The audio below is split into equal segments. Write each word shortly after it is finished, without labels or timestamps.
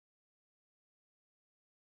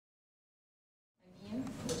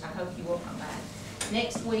hope you will come back.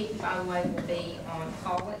 Next week, by the way, will be on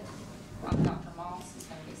Call It. Dr. Moss is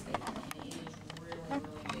going to be speaking, and it is really,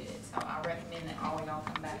 really good. So I recommend that all of y'all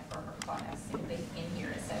come back for her class. It'll be in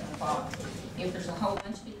here at 7 o'clock. If there's a whole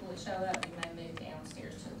bunch of people that show up, we may move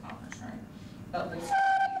downstairs to the conference room. But we'll start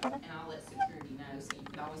here, and I'll let security know. So you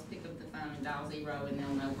can always pick up the phone and dial 0, and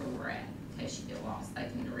they'll know where we're at. In case you get lost, they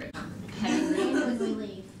can direct you.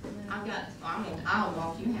 I'll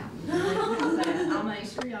walk you out. I'll make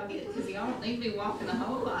sure y'all get it, because y'all don't need to be walking a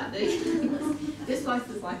whole lot, do you? This place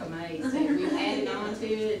is like a maze. We've added on to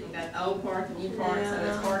it and got the old park and new park, so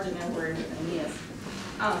it's hard to know where everything is.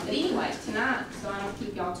 But anyway, tonight, so I don't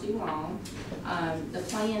keep y'all too long, the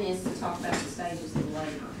plan is to talk about the stages of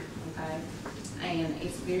labor, okay? And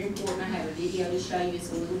it's very important. I have a video to show you.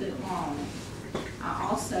 It's a little bit long. I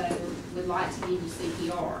also would like to give you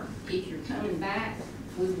CPR. If you're coming back,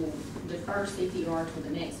 we will defer CPR till the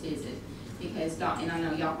next visit, because, and I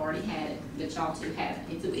know y'all already had it, but y'all too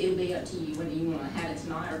haven't. It'll be up to you whether you want to have it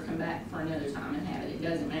tonight or come back for another time and have it. It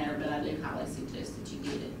doesn't matter, but I do highly suggest that you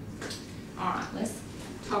get it. All right, let's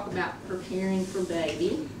talk about preparing for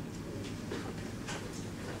baby.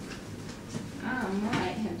 I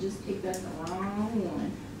might have just picked up the wrong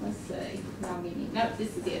one. Let's see. I'll give you. Nope,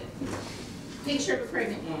 this is it. Picture of a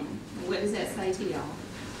pregnant woman. What does that say to y'all?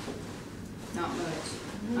 Not much.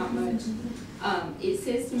 Not much. It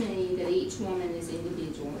says to me that each woman is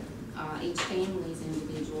individual, each family is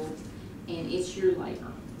individual, and it's your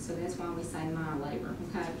labor. So that's why we say my labor.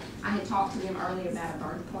 Okay. I had talked to them earlier about a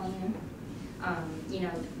birth plan. You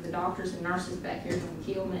know, the doctors and nurses back here are going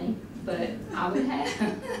to kill me, but I would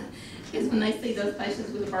have, because when they see those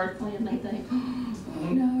patients with a birth plan, they think, oh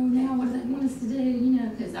no, now what do they want us to do? You know,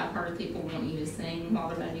 because I've heard people want you to sing while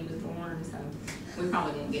their baby was born, so we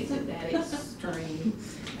probably won't get to that extreme.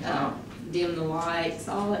 Dim the lights,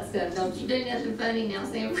 all that stuff. Don't you do nothing funny now,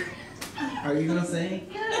 Sanford. Are you gonna sing?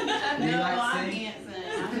 No, I can't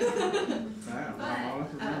sing.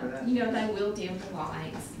 But, you know, they will dim the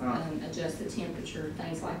lights, adjust the temperature,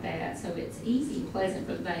 things like that. So it's easy and pleasant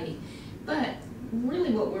for the baby. But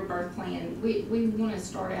really what we're birth planning, we want to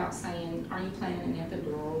start out saying, are you planning an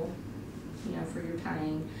epidural, you know, for your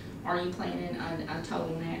pain? Are you planning a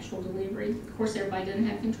total natural delivery? Of course, everybody doesn't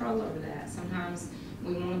have control over that. Sometimes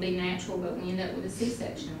we want to be natural, but we end up with a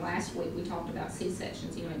C-section. Last week we talked about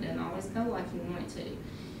C-sections. You know, it doesn't always go like you want it to.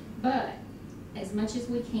 But as much as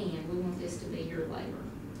we can, we want this to be your labor,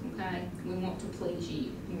 okay? We want to please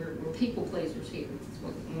you. We're people pleasers here.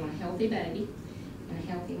 We want a healthy baby and a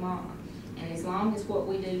healthy mama. And as long as what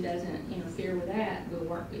we do doesn't interfere with that, we'll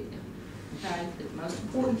work with you, okay? The most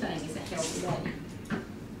important thing is a healthy baby.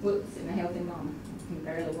 Whoops, and a healthy mama. I can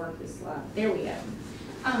barely work this slide. There we go.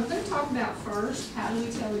 I'm going to talk about first, how do we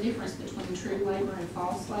tell the difference between true labor and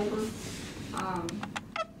false labor?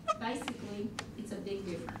 Basically, it's a big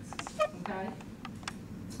difference, okay?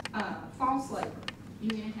 False labor,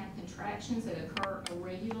 you're going to have contractions that occur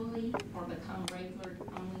irregularly or become regular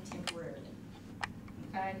only temporarily,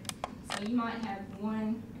 okay? So you might have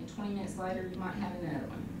one, and 20 minutes later, you might have another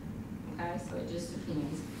one, okay? So it just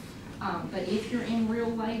depends. But if you're in real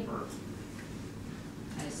labor,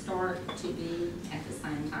 they start to be at the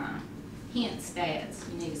same time. Hence, dads,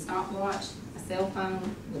 you need a stopwatch, a cell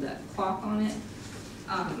phone with a clock on it.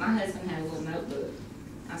 My husband had a little notebook.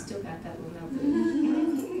 I still got that little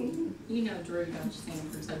notebook. You know Drew, don't you,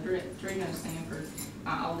 Sanford? So Drew knows Sanford.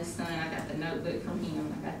 My oldest son, I got the notebook from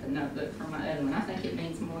him. I got the notebook from my other one. I think it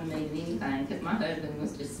means more to me than anything, because my husband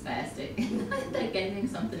was just spastic. That gave him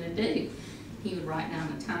something to do. He would write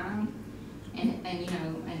down the time, and you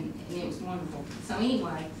know, and it was wonderful. So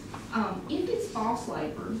anyway, if it's false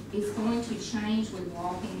labor, it's going to change with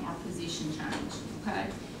walking or position change, okay?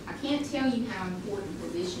 I can't tell you how important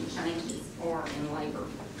position changes are in labor.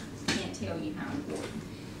 I can't tell you how important.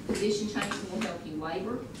 Position changes will help you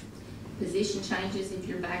labor. Position changes, if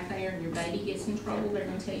you're back there and your baby gets in trouble, they're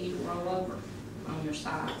going to tell you to roll over on your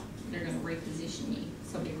side. They're going to reposition you,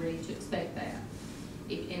 so be ready to expect that.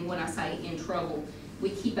 And when I say in trouble, we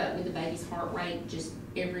keep up with the baby's heart rate just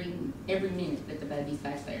every minute that the baby's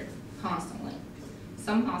back there, constantly.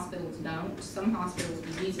 Some hospitals don't. Some hospitals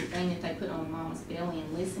use a thing that they put on mama's belly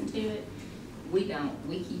and listen to it. We don't.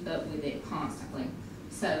 We keep up with it constantly.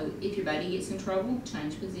 So if your baby gets in trouble,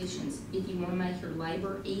 change positions. If you want to make your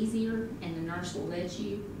labor easier and the nurse will let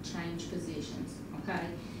you, change positions, okay?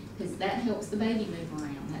 Because that helps the baby move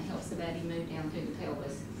around. That helps the baby move down through the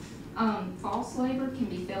pelvis. False labor can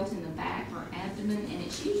be felt in the back or abdomen, and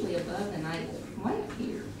it's usually above the navel, way up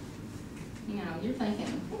here. You know, you're thinking,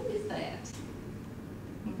 what is that?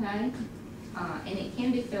 Okay? And it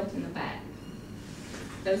can be felt in the back.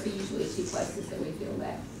 Those are usually two places that we feel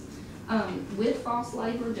that. With false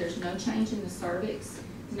labor, there's no change in the cervix,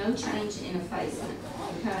 no change in effacement,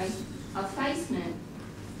 okay? Effacement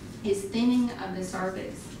is thinning of the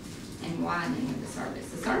cervix and widening of the cervix.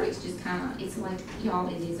 The cervix just kind of, it's like, y'all,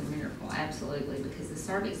 it is a miracle, absolutely, because the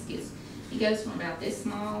cervix it goes from about this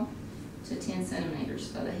small to 10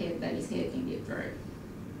 centimeters, so the baby's head can get through.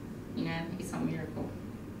 You know, it's a miracle.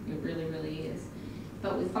 It really, really is.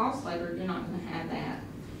 But with false labor, you're not going to have that.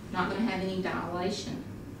 You're not going to have any dilation.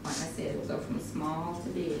 Like I said, it'll go from small to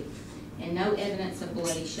big. And no evidence of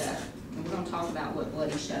bloody show. And we're going to talk about what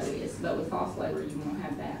bloody show is. But with false labor, you won't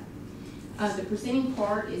have that. The presenting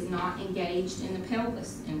part is not engaged in the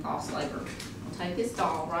pelvis in false labor. I'll take this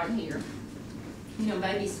doll right here. You know,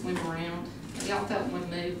 babies swim around. Y'all felt one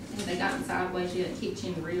move, and they got sideways, you had to kick you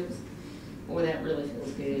in the ribs. Boy, that really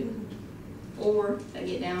feels good. Or they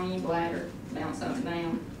get down on your bladder, bounce up and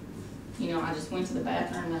down. You know, I just went to the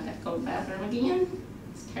bathroom and I have to go to the bathroom again.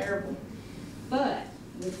 It's terrible. But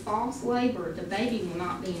with false labor, the baby will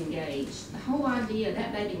not be engaged. The whole idea,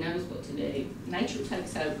 that baby knows what to do. Nature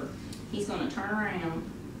takes over. He's going to turn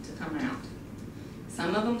around to come out.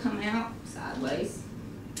 Some of them come out sideways.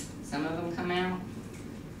 Some of them come out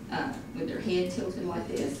with their head tilted like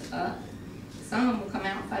this, up. Some of them will come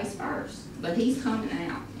out face first. But he's coming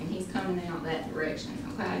out, and he's coming out that direction,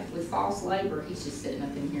 okay? With false labor, he's just sitting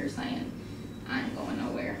up in here saying, I ain't going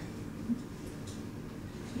nowhere.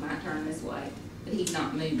 Might turn this way. But he's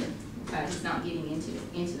not moving, okay? He's not getting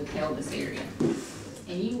into the pelvis area.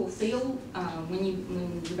 And you will feel when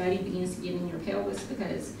your baby begins to get in your pelvis,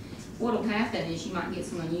 because what will happen is you might get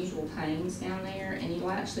some unusual pains down there, and you'll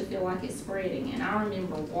actually feel like it's spreading. And I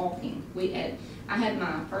remember walking. I had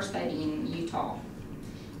my first baby in Utah,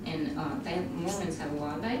 and Mormons have a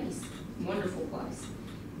lot of babies. Wonderful place.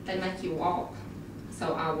 They make you walk.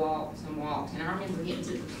 So I walked and walked, and I remember getting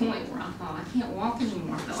to the point where I thought, I can't walk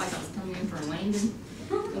anymore. I felt like I was coming in for a landing.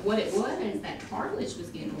 And what it was is that cartilage was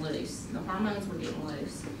getting loose. The hormones were getting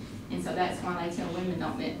loose. And so that's why they tell women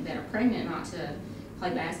that are pregnant not to play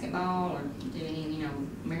basketball or do any,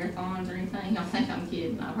 marathons or anything. Y'all think I'm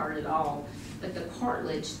kidding. I've heard it all. But the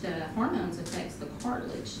cartilage, the hormones affects the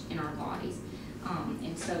cartilage in our bodies.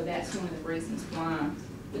 And so that's one of the reasons why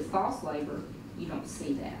with false labor, you don't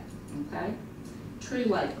see that, okay? True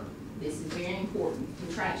labor, this is very important.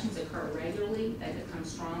 Contractions occur regularly, they become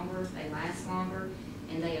stronger, they last longer,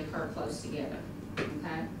 and they occur close together,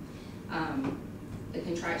 okay? The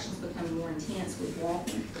contractions become more intense with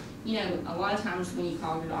walking. You know, a lot of times when you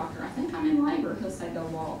call your doctor, I think I'm in labor, he'll say go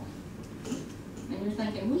walk. And you're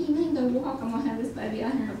thinking, what do you mean go walk? I'm gonna have this baby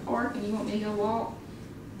out here in a park and you want me to go walk?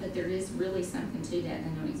 But there is really something to that. They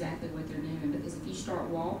know exactly what they're doing, because if you start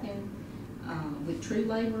walking with true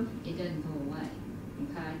labor, it doesn't go away,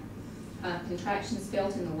 okay? Contractions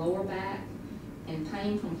felt in the lower back, and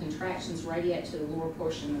pain from contractions radiate to the lower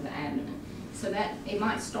portion of the abdomen. So that, it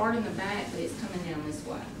might start in the back, but it's coming down this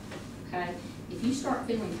way, okay? If you start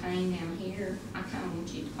feeling pain down here, I kind of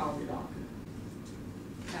want you to call your doctor,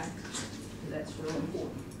 okay? Because that's real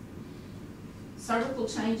important. Cervical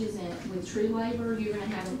changes with true labor, you're going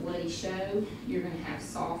to have a bloody show, you're going to have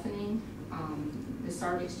softening. The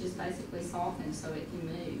cervix just basically softens so it can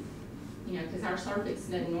move. You know, because our cervix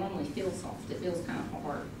doesn't normally feel soft, it feels kind of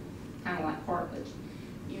hard, kind of like cartilage.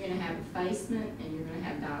 You're going to have effacement and you're going to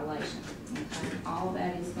have dilation. Okay? All of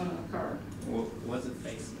that is going to occur. What's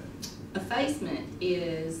effacement? Effacement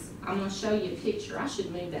is, I'm going to show you a picture. I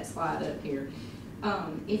should move that slide up here.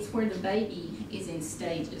 It's where the baby is in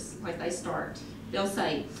stages. Like they'll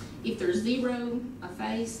say, if they're 0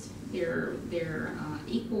 effaced, they're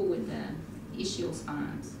equal with the ischial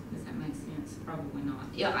spines. Does that make sense? Probably not.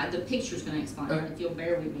 Yeah, the picture's going to explain it, if you'll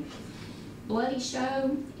bear with me. Bloody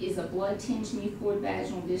show is a blood-tinged mucoid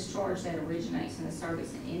vaginal discharge that originates in the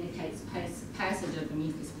cervix and indicates passage of the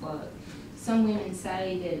mucus plug. Some women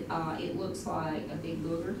say that it looks like a big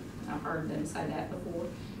booger. I've heard them say that before.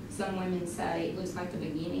 Some women say it looks like the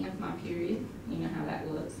beginning of my period. You know how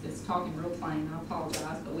that looks. It's talking real plain, I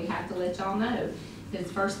apologize, but we have to let y'all know. Because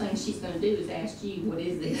the first thing she's going to do is ask you, what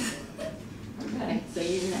is this? Okay, so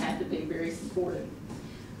you're going to have to be very supportive.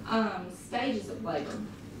 Stages of labor.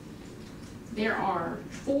 There are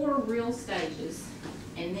 4 real stages,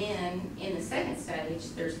 and then in the second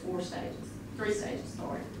stage, there's 3 stages,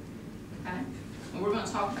 sorry. Okay? And we're going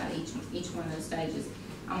to talk about each one of those stages.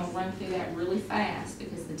 I'm going to run through that really fast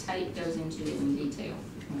because the tape goes into it in detail.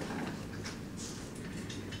 Okay?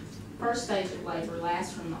 First stage of labor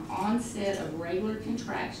lasts from the onset of regular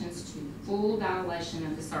contractions to full dilation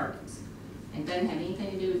of the cervix. And doesn't have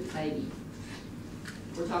anything to do with the baby.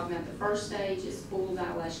 We're talking about the first stage is full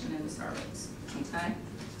dilation of the cervix. Okay?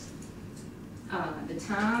 The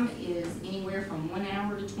time is anywhere from 1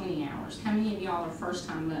 hour to 20 hours. How many of y'all are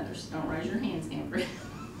first-time mothers? Don't raise your hands, Amber.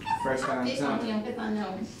 First time It's son. on them, because I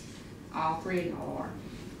know all three of y'all are.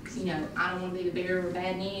 You know, I don't want to be the bearer of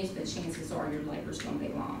bad news, but chances are your labor's going to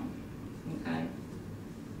be long, okay?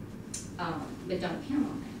 But don't count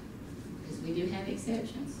on that, because we do have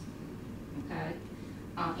exceptions, okay?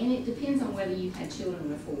 And it depends on whether you've had children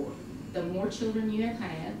before. The more children you have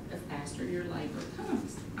had, the faster your labor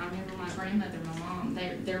comes. I remember my grandmother, my mom,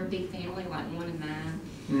 they're a big family, like 1 of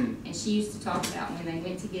 9. And she used to talk about when they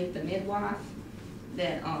went to get the midwife,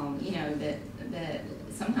 that, you know, that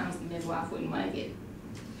sometimes the midwife wouldn't make it,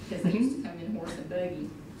 because they used to come in horse and buggy.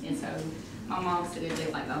 And so my mom said it'd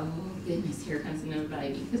be like, oh goodness, here comes another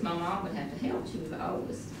baby. Because my mom would have to help, she was the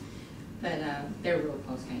oldest. But they're a real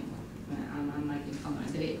close family. I'm making fun,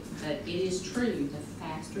 but it is true, the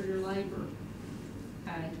faster your labor,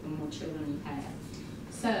 okay, the more children you have.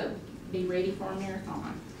 So, be ready for a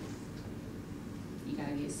marathon. You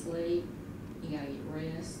gotta get sleep, you gotta get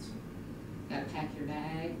rest, you gotta pack your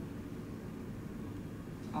bag,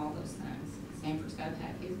 all those things. Sanford's gotta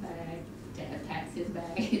pack his bag, Dad packs his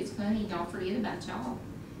bag. It's funny, don't forget about y'all.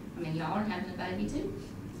 I mean, y'all are having a baby too,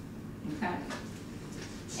 okay?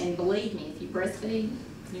 And believe me, if you breastfeed,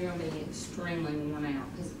 you're going to be extremely worn out,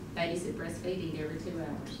 because babies that breastfeed eat every 2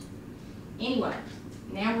 hours. Anyway,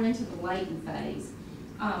 now we're into the latent phase.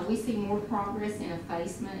 We see more progress in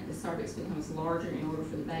effacement. The cervix becomes larger in order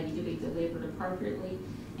for the baby to be delivered appropriately,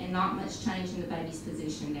 and not much change in the baby's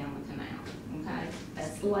position down the canal, okay?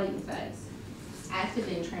 That's the latent phase. Active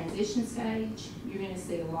in transition stage, you're going to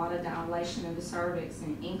see a lot of dilation of the cervix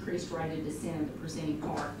and increased rate of descent of the presenting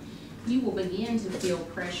part. You will begin to feel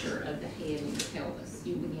pressure of the head and the pelvis.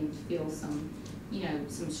 You begin to feel some, you know,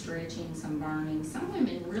 some stretching, some burning. Some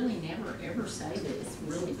women really never ever say that it's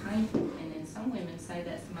really painful, and then some women say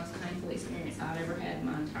that's the most painful experience I've ever had in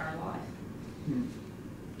my entire life.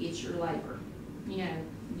 It's your labor. You know,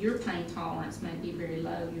 your pain tolerance may be very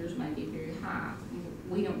low, yours may be very high.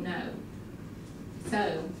 We don't know.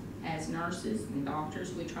 So, as nurses and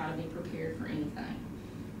doctors, we try to be prepared for anything.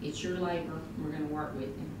 It's your labor, we're going to work with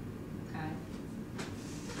you.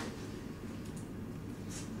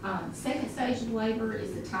 Second stage of labor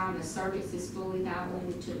is the time the cervix is fully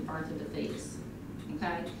dilated to the birth of the fetus,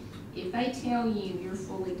 okay? If they tell you you're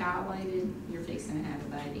fully dilated, you're fixing to have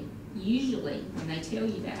a baby. Usually, when they tell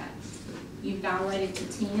you that, you've dilated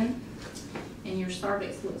to 10, and your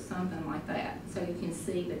cervix looks something like that. So you can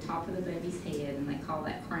see the top of the baby's head, and they call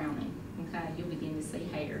that crowning, okay? You'll begin to see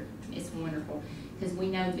hair. It's wonderful, because we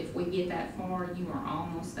know that if we get that far, you are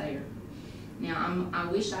almost there. Now, I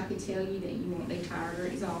wish I could tell you that you won't be tired or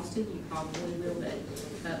exhausted. You probably will be.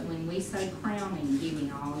 But when we say crowning, give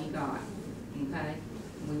me all you got, okay?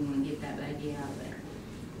 We want to get that baby out of there,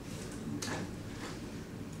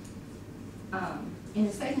 okay? In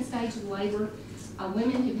the second stage of labor,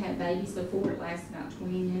 women who've had babies before, it lasts about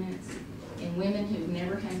 20 minutes. And women who've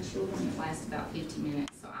never had children, it lasts about 50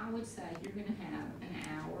 minutes. So I would say you're going to have an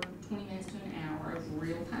hour, 20 minutes to an hour of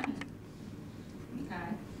real pain,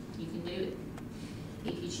 okay? You can do it.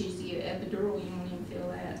 If you choose to get an epidural, you won't even feel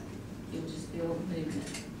that. You'll just feel the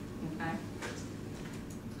movement, okay?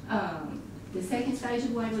 The second stage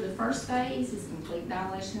of labor, the first phase is complete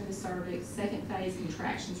dilation of the cervix. Second phase,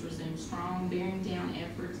 contractions resume strong, bearing down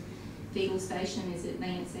efforts. Fetal station is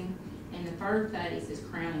advancing. And the third phase is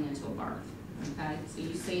crowning until birth, okay? So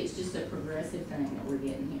you see it's just a progressive thing that we're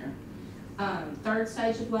getting here. Third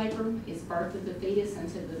stage of labor is birth of the fetus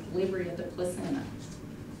until the delivery of the placenta,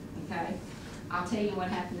 okay? I'll tell you what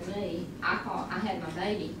happened to me. I thought I had my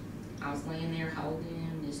baby. I was laying there holding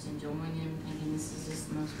him, just enjoying him, thinking this is just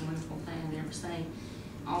the most wonderful thing I've ever seen.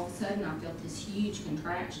 All of a sudden, I felt this huge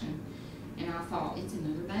contraction, and I thought, it's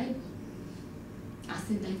another baby. I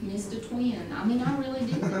said, they've missed a twin. I mean, I really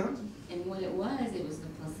did. And what it was the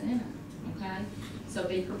placenta, okay? So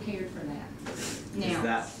be prepared for that. Now, Is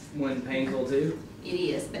that one painful too? it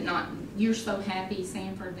is, but not, you're so happy,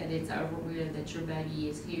 Sanford, that it's over with, that your baby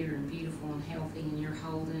is here and beautiful and healthy and you're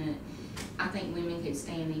holding it. I think women could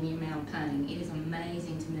stand any amount of pain. It is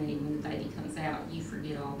amazing to me when the baby comes out, you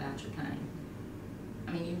forget all about your pain.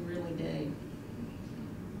 I mean, you really do.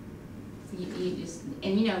 You just,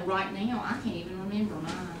 and you know, right now, I can't even remember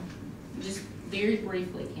mine. Just very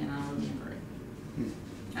briefly can I remember it.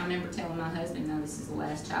 I remember telling my husband, no, this is the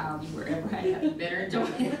last child you will ever have. You better enjoy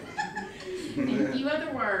it. And a few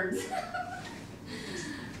other words.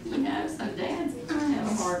 You know, so dads kind of have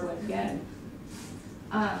a hard way to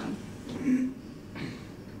go.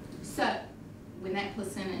 So, when that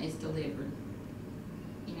placenta is delivered,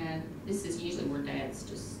 you know, this is usually where dads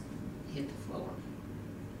just hit the floor.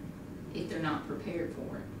 If they're they're not prepared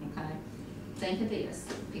for it, okay? Think of this,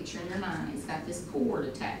 picture in your mind, it's got this cord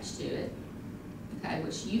attached to it, okay,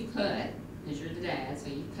 which you've cut, because you're the dad, so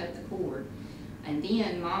you've cut the cord. And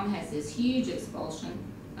then mom has this huge expulsion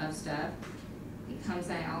of stuff. It comes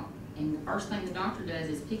out, and the first thing the doctor does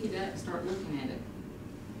is pick it up and start looking at it.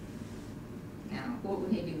 Now, what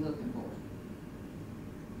would he be looking for?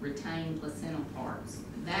 Retained placental parts.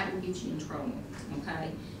 That will get you in trouble,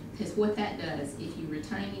 okay? Because what that does, if you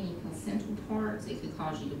retain any placental parts, it could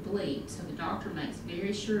cause you to bleed. So the doctor makes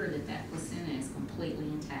very sure that that placenta is completely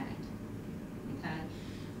intact, okay?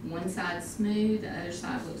 One side's smooth, the other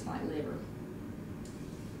side looks like liver.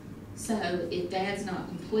 So if dad's not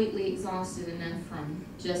completely exhausted enough from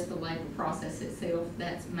just the labor process itself,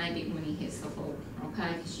 that's maybe when he hits the floor,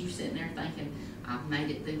 okay? Because you're sitting there thinking, I've made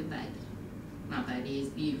it through the baby. My baby is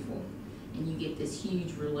beautiful. And you get this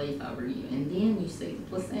huge relief over you. And then you see the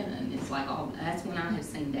placenta, and it's like, oh, that's when I have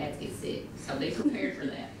seen dads get sick. So be prepared for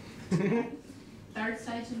that. Third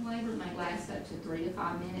stage of labor may last up to 3 to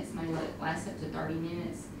 5 minutes, may last up to 30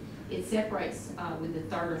 minutes. It separates with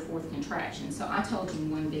the third or fourth contraction. So I told you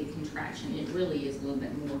one big contraction. It really is a little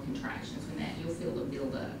bit more contractions than that. You'll feel it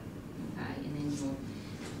build up, okay? And then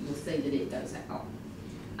you'll see that it goes out.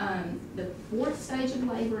 The fourth stage of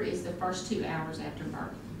labor is the first 2 hours after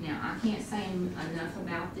birth. Now, I can't say enough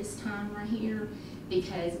about this time right here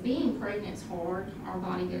because being pregnant's hard. Our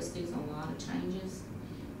body goes through a lot of changes.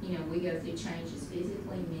 You know, we go through changes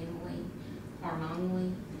physically, mentally,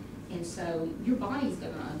 hormonally, and so your body's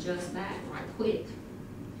going to adjust back right quick.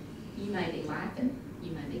 You may be laughing,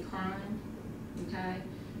 you may be crying, okay?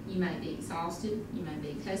 You may be exhausted, you may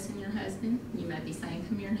be cussing your husband, you may be saying,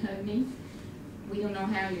 come here and hug me. We don't know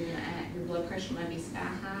how you're going to act. Your blood pressure may be sky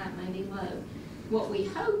high, it may be low. What we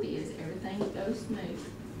hope is everything goes smooth,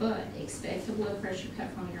 but expect a blood pressure cuff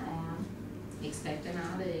on your arm, expect an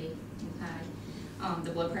IV, okay?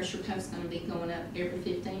 The blood pressure cuff's going to be going up every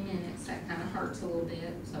 15 minutes. That kind of hurts a little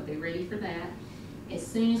bit, so be ready for that. As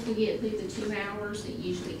soon as we get through the 2 hours, it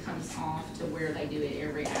usually comes off to where they do it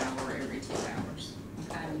every hour, every 2 hours.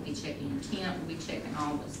 Okay, we'll be checking your temp, we'll be checking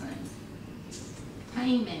all those things.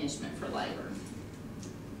 Pain management for labor.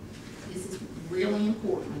 This is really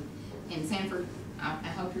important. And Sanford, I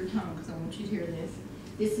hope you're at home because I want you to hear this.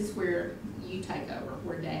 This is where you take over,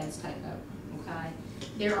 where dads take over, okay?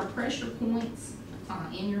 There are pressure points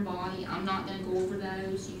in your body. I'm not going to go over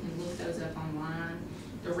those. You can look those up online.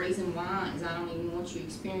 The reason why is I don't even want you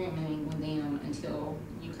experimenting with them until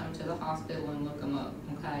you come to the hospital and look them up,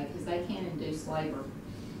 okay? Because they can induce labor.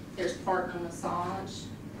 There's partner massage.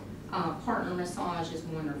 Partner massage is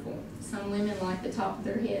wonderful. Some women like the top of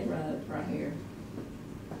their head rubbed right here.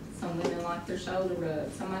 Some women like their shoulder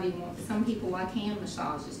rubbed. Some people like hand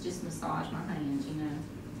massages, just massage my hands, you know.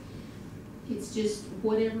 It's just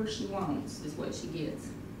whatever she wants is what she gets.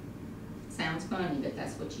 Sounds funny, but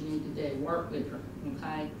that's what you need to do. Work with her,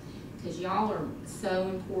 okay? Because y'all are so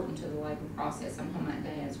important to the labor process. I'm talking about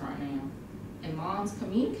dads right now. And moms,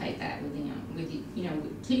 communicate that with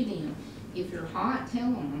them, to them. If you're hot,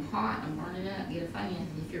 tell them, I'm hot, I'm burning up, get a fan.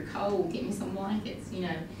 If you're cold, get me some blankets, you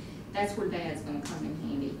know. That's where dad's going to come in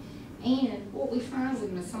handy. And what we find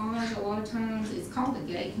with massage a lot of times is called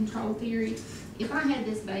the gate control theory. If I had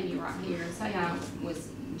this baby right here, and say I was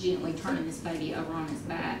gently turning this baby over on his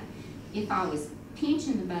back, if I was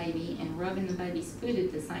pinching the baby and rubbing the baby's foot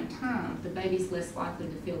at the same time, the baby's less likely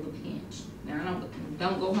to feel the pinch. Now,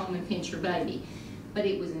 don't go home and pinch your baby, but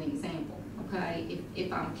it was an example, okay?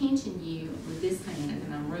 If I'm pinching you with this hand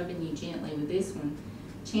and I'm rubbing you gently with this one,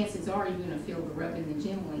 chances are you're going to feel the rubbing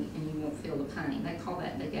gently and you won't feel the pain. They call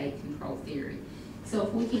that the gate control theory. So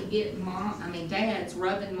if we can get dads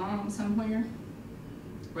rubbing mom somewhere,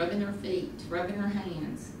 rubbing her feet, rubbing her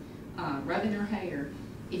hands, rubbing her hair,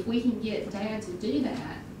 if we can get dad to do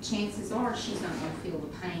that, chances are she's not going to feel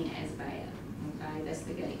the pain as bad. Okay, that's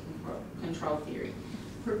the gate control theory.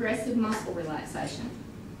 Progressive muscle relaxation.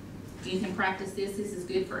 You can practice this. This is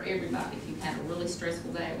good for everybody if you've had a really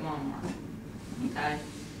stressful day at Walmart. Okay,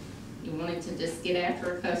 you wanted to just get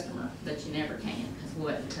after a customer, but you never can. Because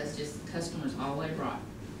what? Because just customers always right.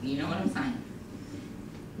 You know what I'm saying?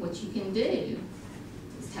 What you can do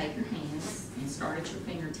is take your hands and start at your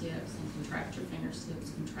fingertips and contract your fingertips,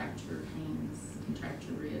 contract your hands, contract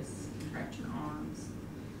your wrists, contract your arms.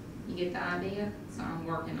 You get the idea? So I'm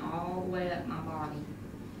working all the way up my body.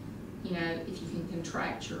 You know, if you can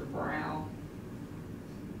contract your brow.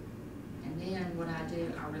 And then what I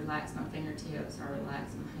do, I relax my fingertips, I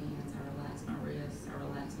relax my hands, I relax my wrists, I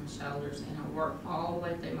relax my shoulders, and I work all the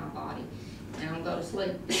way through my body. And I don't go to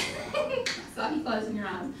sleep. I saw you closing your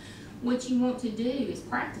eyes. What you want to do is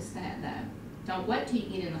practice that though. Don't wait till you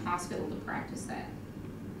get in the hospital to practice that,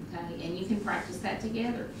 okay? And you can practice that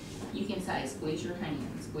together. You can say, squeeze your hand,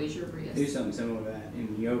 squeeze your wrist. Do something similar to that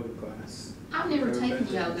in yoga class. I've never Yoga taken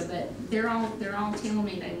class. yoga, but they're all telling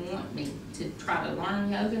me they want me to try to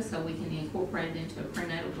learn yoga so we can incorporate it into a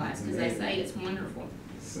prenatal class, because they say it's wonderful.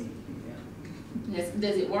 Yeah.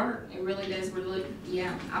 Does it work? It really does,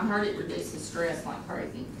 yeah, I've heard it reduces stress like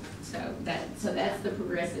crazy. So that's the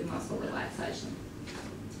progressive muscle relaxation.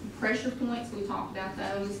 Pressure points, we talked about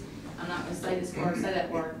those. I'm not gonna say this word, say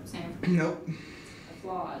that word, Sam. Nope.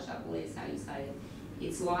 Flage, I believe is how you say it.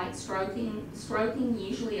 It's light stroking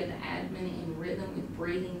usually of the abdomen in rhythm with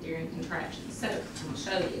breathing during contractions. So I'm gonna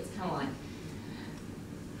show you, it's kind of like,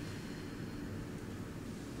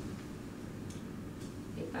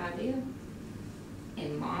 get the idea?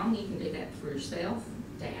 And mom, you can do that for yourself.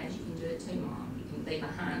 Dad, you can do it too, mom. You can be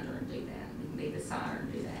behind her and do that. You can be beside her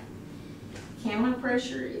and do that. Counter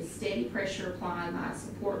pressure is steady pressure applied by a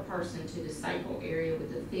support person to the sacral area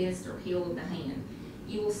with the fist or heel of the hand.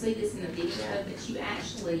 You will see this in the video, but you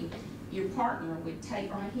actually, your partner would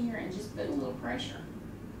take right here and just put a little pressure.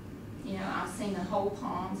 You know, I've seen the whole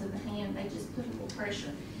palms of the hand, they just put a little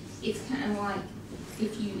pressure. It's kind of like,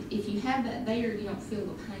 if you have that there, you don't feel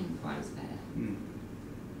the pain quite as bad. Mm.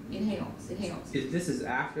 It helps. This is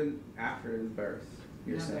after the birth,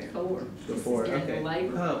 you're No, saying? Before. Before, This is during okay. the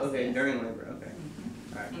labor Oh, okay, process. during labor, okay.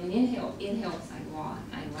 Mhm. All right. And it helps a lot.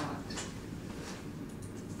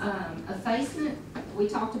 Effacement, we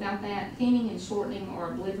talked about that, thinning and shortening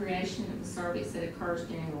or obliteration of the cervix that occurs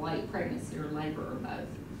during late pregnancy or labor or both.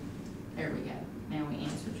 There we go. Now we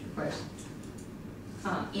answered your question.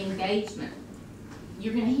 Engagement.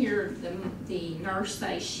 You're gonna hear the nurse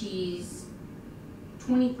say she's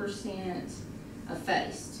 20%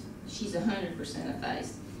 effaced. She's 100%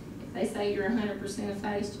 effaced. If they say you're 100%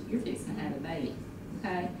 effaced, you're fixing to have a baby,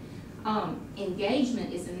 okay?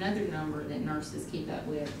 Engagement is another number that nurses keep up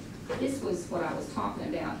with. This was what I was talking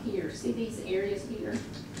about here. See these areas here?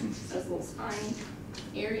 Those little spiny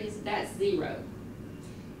areas, that's 0.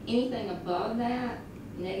 Anything above that,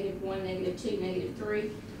 -1, -2,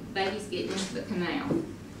 -3, baby's getting into the canal.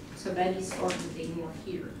 So baby's starting to be more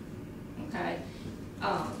here, okay?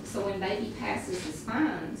 So when baby passes the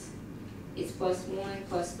spines, it's +1,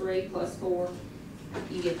 +3, +4,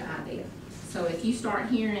 you get the idea. So if you start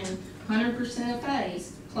hearing 100%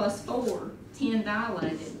 effaced, +4, 10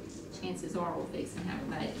 dilated, chances are we're fixing to have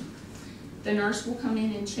a baby. The nurse will come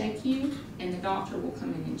in and check you, and the doctor will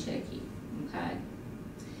come in and check you, okay?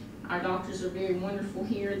 Our doctors are very wonderful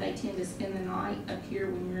here. They tend to spend the night up here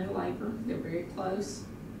when you're in labor. They're very close,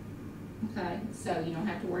 okay? So you don't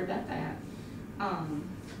have to worry about that.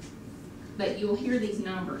 But you'll hear these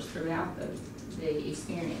numbers throughout the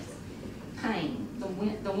experience. Pain.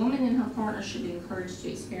 The woman and her partner should be encouraged to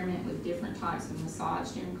experiment with different types of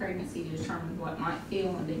massage during pregnancy to determine what might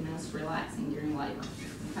feel and be most relaxing during labor,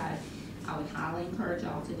 okay? I would highly encourage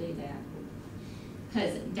y'all to do that.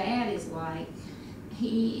 Because dad is like,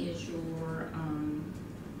 he's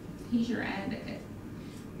your advocate.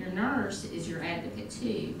 Your nurse is your advocate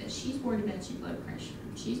too, but she's worried about your blood pressure.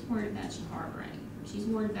 She's worried about your heart rate. She's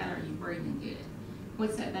worried about, are you breathing good?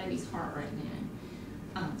 What's that baby's heart rate doing?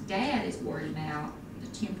 Dad is worried about the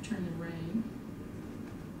temperature in the room.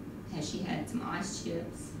 Has she had some ice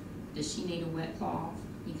chips? Does she need a wet cloth?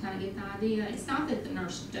 You kind of get the idea. It's not that the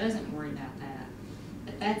nurse doesn't worry about that,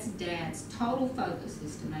 but that's dad's total focus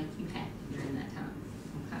is to make you happy during that time,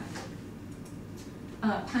 okay?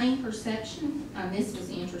 Pain perception, this was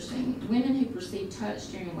interesting. Women who perceive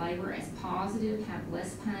touch during labor as positive have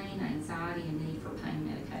less pain, anxiety, and need for pain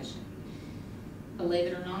medication. Believe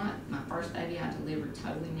it or not, my first baby I delivered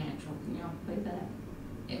totally natural. Can y'all believe that?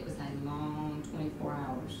 It was a long 24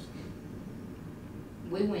 hours.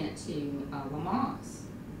 We went to Lamaze.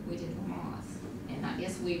 We did Lamaze. And I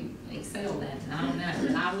guess we excelled at it. I don't know,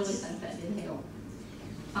 but I really think that did help.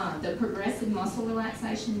 The progressive muscle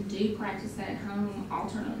relaxation, do practice at home,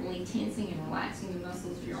 alternately tensing and relaxing the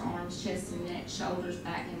muscles of your arms, chest and neck, shoulders,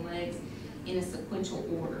 back and legs in a sequential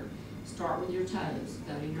order. Start with your toes,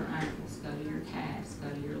 go to your ankles, go to your calves, go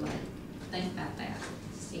to your legs. Think about that.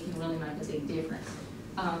 It can really make a big difference.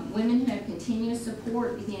 Women who have continuous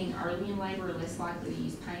support beginning early in labor are less likely to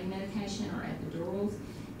use pain medication or epidurals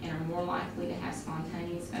and are more likely to have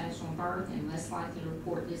spontaneous vaginal birth and less likely to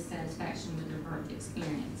report dissatisfaction with their birth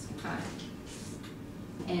experience, okay?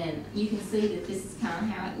 And you can see that this is kind of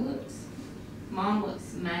how it looks. Mom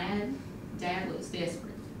looks mad, dad looks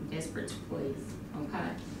desperate to please, okay?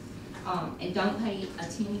 And don't pay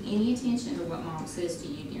any attention to what mom says to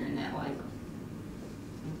you during that labor,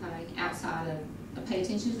 okay? Outside of, pay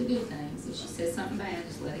attention to the good things. If she says something bad,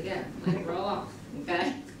 just let it go. Let it roll off,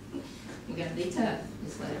 okay? You gotta be tough,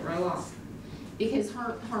 just let it roll off. Because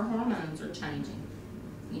her hormones are changing.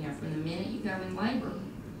 You know, from the minute you go in labor,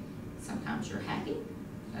 sometimes you're happy,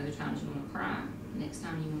 other times you wanna cry, next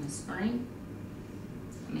time you wanna scream.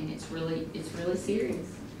 I mean, it's really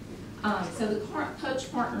serious. So the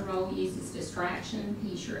coach partner role uses distraction.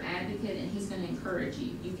 He's your advocate, and he's going to encourage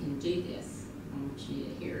you. You can do this. I want you to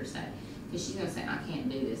hear her say, because she's going to say, I can't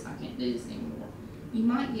do this. I can't do this anymore. You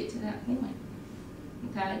might get to that point.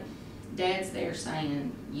 Okay? Dad's there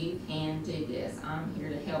saying, you can do this. I'm here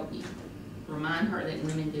to help you. Remind her that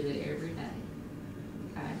women do it every day.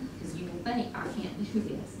 Okay? Because you will think, I can't do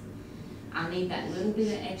this. I need that little bit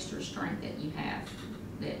of extra strength that you have.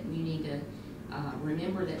 That you need to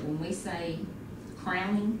remember that when we say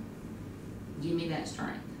crowning, give me that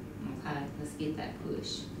strength. Okay, let's get that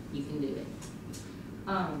push. You can do it.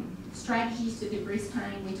 Strategies to decrease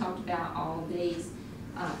pain. We talked about all of these.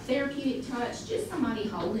 Therapeutic touch, just somebody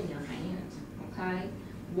holding your hand. Okay.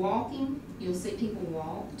 Walking, you'll see people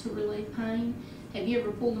walk to relieve pain. Have you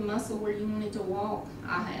ever pulled a muscle where you wanted to walk?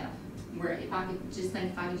 I have. Where if I could just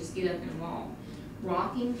think if I could just get up and walk.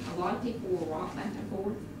 Rocking, a lot of people will rock back and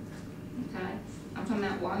forth, okay? I'm talking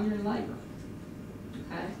about while you're in labor,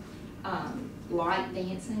 okay? Light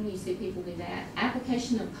dancing, you see people do that.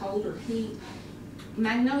 Application of cold or heat.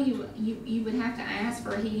 Magnolia, you would have to ask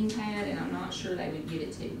for a heating pad, and I'm not sure they would give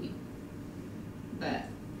it to you. But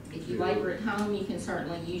if you labor at home, you can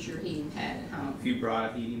certainly use your heating pad at home. If you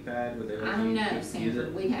brought a heating pad, would they let I don't you know, use Sanford,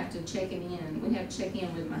 it? we'd have to check it in. We'd have to check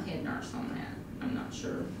in with my head nurse on that. I'm not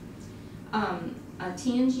sure. A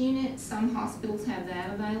TENS unit, some hospitals have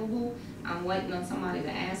that available. I'm waiting on somebody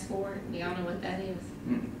to ask for it. Do y'all know what that is?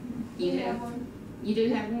 You have one? You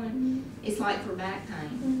do have one? It's like for back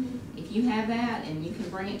pain. If you have that and you can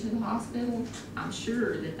bring it to the hospital, I'm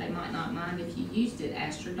sure that they might not mind if you used it.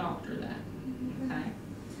 Ask your doctor that, okay?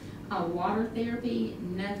 Water therapy,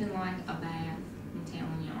 nothing like a bath, I'm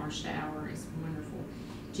telling you, or a shower is wonderful.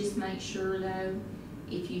 Just make sure though,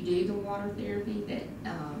 if you do the water therapy, that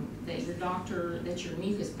that your doctor, that your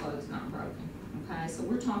mucus plug is not broken. Okay, so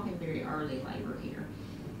we're talking very early labor here.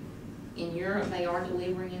 In Europe, they are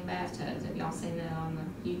delivering in bathtubs. Have y'all seen that on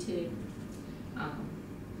the YouTube?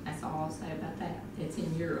 That's all I'll say about that. It's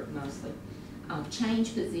in Europe mostly.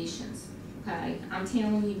 Change positions. Okay, I'm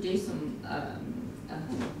telling you, do some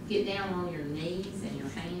get down on your knees and your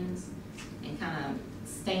hands and kind of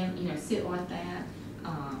stand, you know, sit like that.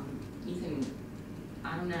 You can,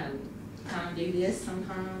 I don't know, kind of do this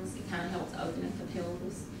sometimes. It kind of helps open up the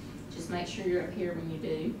pelvis. Just make sure you're up here when you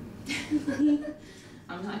do.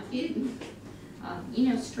 I'm not kidding. You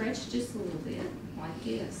know, stretch just a little bit like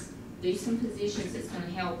this. Do some positions that's going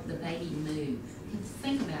to help the baby move. Because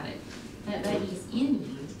think about it. That baby's in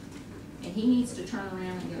you, and he needs to turn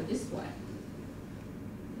around and go this way.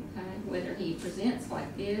 Okay? Whether he presents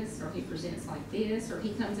like this, or he presents like this, or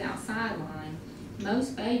he comes out sideline,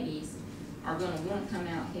 most babies are going to want to come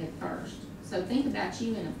out head first. So think about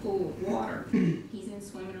you in a pool of water. He's in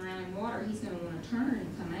swimming around in water. He's going to want to turn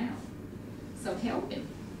and come out. So help him.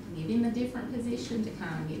 Give him a different position to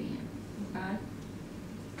kind of get in. Okay?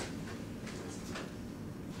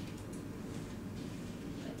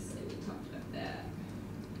 Let's see, we talked about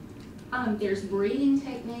that. There's breathing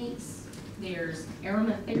techniques. There's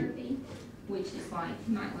aromatherapy, which is like,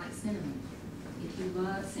 you might like cinnamon. If you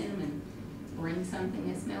love cinnamon, bring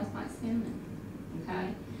something that smells like cinnamon.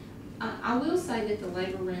 Okay? I will say that the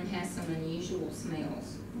labor room has some unusual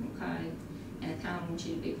smells. Okay? And I kind of want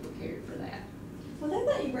you to be prepared for that. Well, they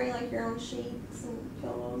let you bring like your own sheets and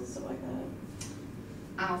pillows, stuff like that.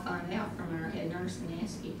 I'll find out from our head nurse and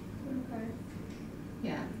ask you. Okay.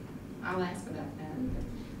 Yeah, I'll ask about that.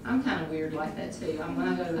 I'm kind of weird like that too. When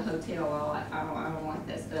I go to the hotel, I don't like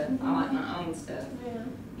that stuff. I like my own stuff. Yeah.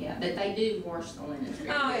 Yeah, but they do wash the linens. Oh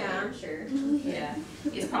yeah, I'm sure. Yeah,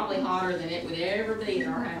 it's probably hotter than it would ever be in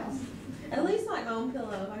our house. At least like my own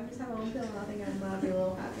pillow. If I just have my own pillow, I think I might be a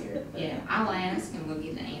little happier. But Yeah, I'll ask and we'll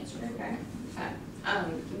get the answer. Okay.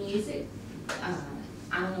 Music.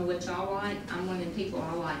 I don't know what y'all like. I'm one of the people,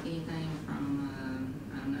 I like anything from,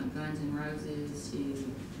 I don't know, Guns N' Roses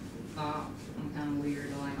to pop. I'm kind of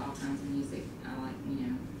weird. I like all kinds of music. I like, you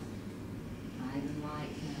know, I even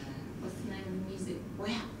like, what's the name of the music?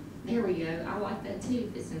 Rap. There we go. I like that too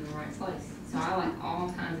if it's in the right place. So I like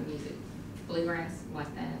all kinds of music. Bluegrass,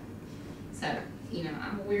 like that. So, you know,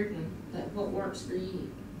 I'm a weird one, but what works for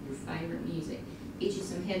you? Your favorite music. Get you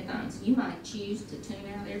some headphones. You might choose to tune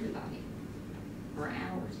out everybody for an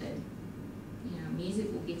hour or two. You know,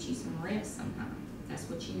 music will get you some rest sometime. That's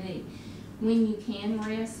what you need. When you can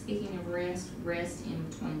rest, speaking of rest, rest in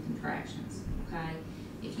between contractions, okay?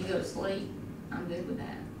 If you go to sleep, I'm good with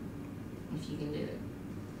that, if you can do it,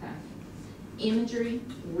 okay? Imagery,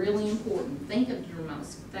 really important. Think of your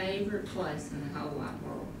most favorite place in the whole wide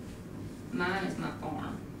world. Mine is my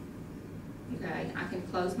farm, okay? I can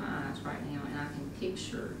close my eyes right now and I can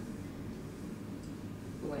picture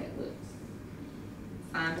the way it looks.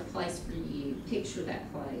 Find a place for you, picture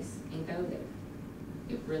that place, and go there.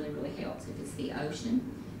 It really, really helps. If it's the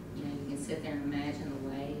ocean, you know, you can sit there and imagine the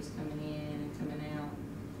waves coming in and coming out.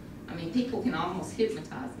 I mean, people can almost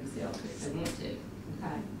hypnotize themselves if they want to,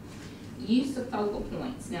 okay? Use the focal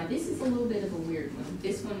points. Now, this is a little bit of a weird one.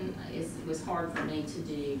 This one was hard for me to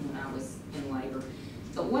do when I was in labor.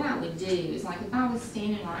 But what I would do is, like, if I was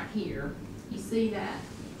standing right here, you see that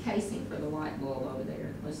casing for the light bulb over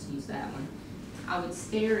there? Let's use that one. I would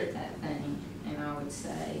stare at that thing and I would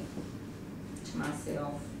say to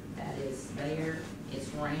myself, that is there, it's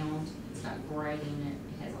round, it's got gray in it,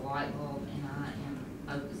 it has a light bulb, and I am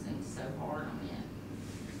focusing so hard on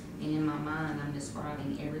it. And in my mind, I'm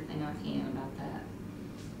describing everything I can about that.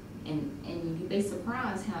 And you'd be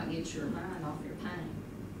surprised how it gets your mind off your pain,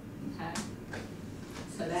 okay?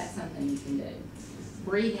 So that's something you can do.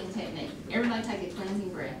 Breathing technique. Everybody take a cleansing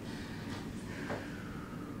breath.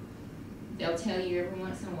 They'll tell you every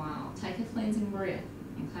once in a while, take a cleansing breath,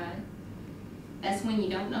 okay? That's when you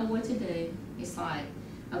don't know what to do. It's like,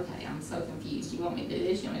 okay, I'm so confused. You want me to do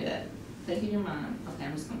this, you want me to do that? Think in your mind, okay,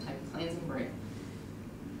 I'm just gonna take a cleansing breath.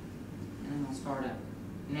 And I'm gonna start over.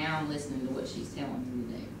 Now I'm listening to what she's telling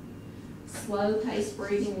me to do. Slow pace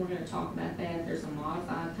breathing, we're gonna talk about that. There's a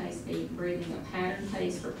modified pace breathing, a pattern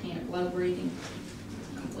pace or panic flow breathing.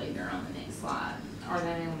 I believe they're on the next slide. Or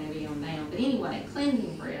they may be on down. But anyway,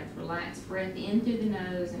 cleansing breath, relaxed breath in through the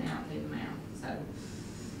nose and out through the mouth. So,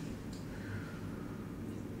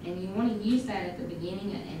 and you want to use that at the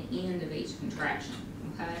beginning and end of each contraction,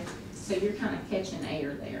 okay? So you're kind of catching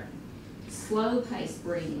air there. Slow pace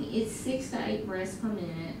breathing, it's 6 to 8 breaths per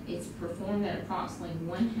minute. It's performed at approximately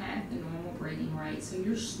 1/2 the normal breathing rate. So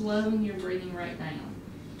you're slowing your breathing rate down.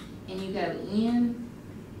 And you go in,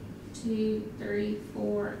 2, 3,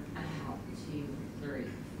 4, out, 2, 3,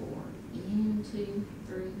 4, in, 2,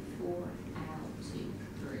 3, 4, out, 2,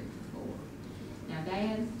 3, 4. Now,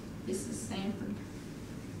 Dad, this is Stanford.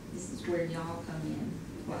 This is where y'all come in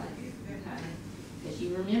play, okay? Because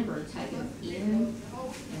you remember, take it in, and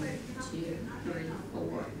 2, 3,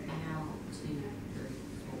 4, out, 2, 3,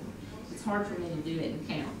 4. It's hard for me to do it and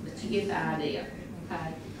count, but you get the idea,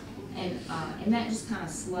 okay? And that just kind of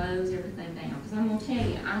slows everything down. Because I'm going to tell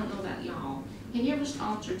you, I don't know about y'all, have you ever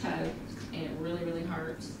stomped your toe and it really, really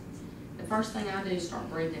hurts? The first thing I do is start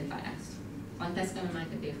breathing fast. Like, that's going to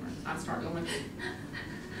make a difference. I start going,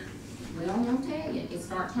 well, I'm going to tell you, it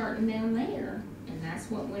starts hurting down there, and that's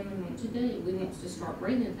what women want to do. We want to start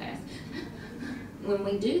breathing fast. When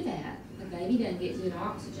we do that, the baby doesn't get good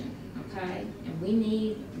oxygen, okay? And we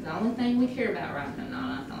need, the only thing we care about right now, no,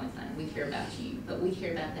 not the only thing, we care about you, but we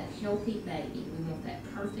care about that healthy baby. We want that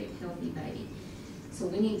perfect, healthy baby. So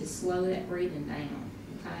we need to slow that breathing down,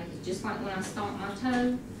 okay? Just like when I stomp my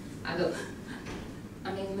toe, I go,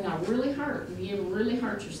 I mean, when I really hurt, if you ever really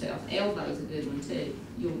hurt yourself, elbow's a good one too.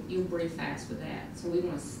 You'll breathe fast with that. So we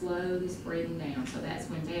want to slow this breathing down. So that's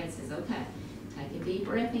when Dad says, okay, take a deep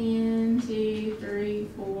breath in, 2, 3,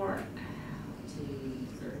 4, out, 2,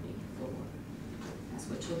 3, 4. That's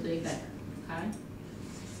what you'll do there, okay?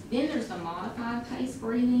 Then there's the modified pace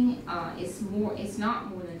breathing. It's not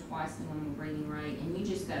more than twice the normal breathing rate, and you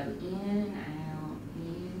just go in and out,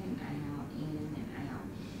 in and out, in and out.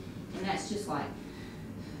 And that's just like,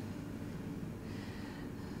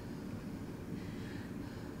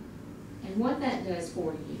 and what that does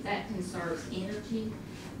for you, that conserves energy,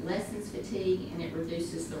 lessens fatigue, and it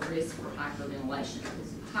reduces the risk for hyperventilation.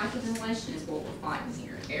 Because hyperventilation is what we're fighting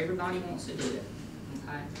here. Everybody wants to do it,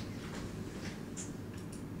 okay?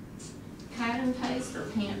 Pattern pace or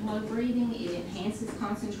pant flow breathing, it enhances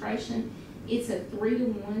concentration. It's a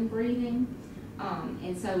 3-to-1 breathing,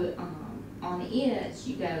 and so on it,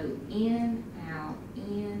 you go in, out,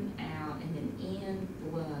 and then in,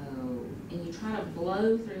 blow. And you try to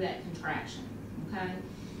blow through that contraction, okay?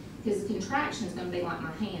 Because the contraction is going to be like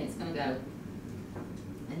my hand. It's going to go,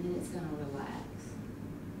 and then it's going to relax.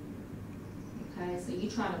 Okay, so you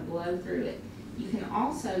try to blow through it. You can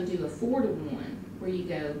also do a 4-to-1 where you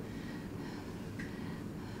go,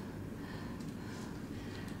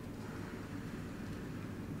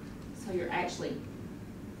 so you're actually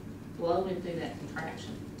blowing through that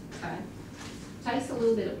contraction, okay? Takes a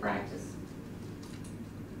little bit of practice.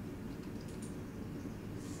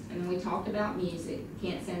 And then we talked about music.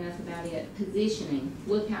 Can't say enough about it. Positioning.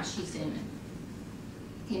 Look how she's doing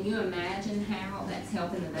it. Can you imagine how that's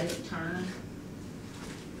helping the baby turn?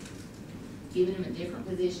 Giving him a different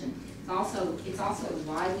position. It's also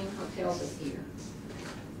widening her pelvis here.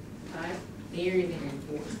 Okay? Very, very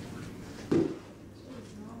important.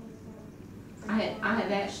 I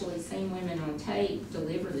have actually seen women on tape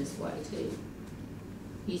deliver this way too.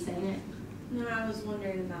 You seen it? No, I was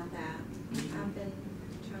wondering about that. I've been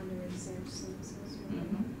trying to research since I was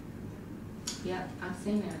wondering. Yep, I've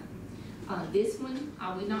seen that. This one,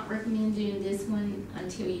 I would not recommend doing this one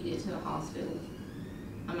until you get to a hospital.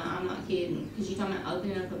 I'm not kidding, because you're talking about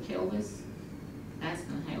opening up a pelvis, that's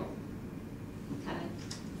gonna help, okay?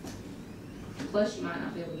 And plus, you might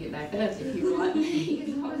not be able to get back up if you were like me,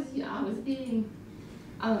 because I was kidding.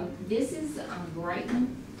 This is a great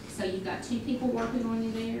one. So you've got two people working on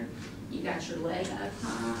you there. You got your leg up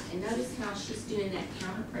high, and notice how she's doing that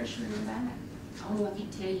counter pressure in the back. Oh, I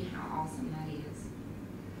can't tell you how awesome that is.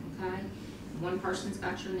 Okay? One person's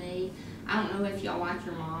got your knee. I don't know if y'all like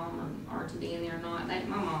your mom or to be in there or not. My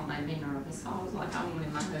mom made me nervous. So I was like, I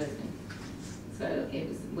wanted my husband. So it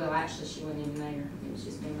was, well, actually she wasn't even there. It was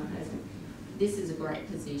just me and my husband. This is a great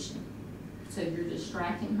position. So you're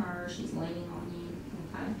distracting her. She's leaning on you.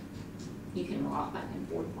 Okay? You can rock back and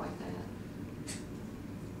forth like that.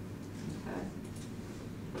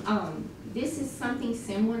 Okay. This is something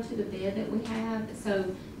similar to the bed that we have.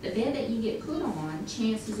 So the bed that you get put on,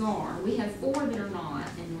 chances are, we have 4 that are not,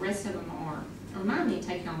 and the rest of them are. Remind me to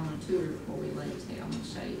take y'all on a tour before we leave too. I'm going to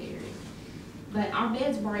show you the area. But our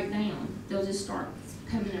beds break down. They'll just start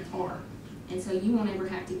coming apart. And so you won't ever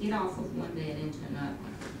have to get off of one bed into another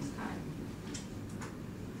one.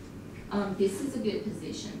 Okay. This is a good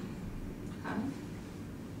position. Okay.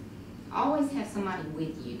 Always have somebody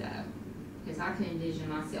with you though, because I can envision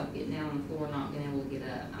myself getting down on the floor and not being able to get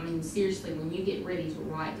up. I mean, seriously, when you get ready to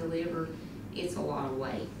right deliver, it's a lot of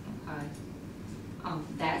weight, okay?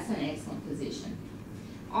 That's an excellent position.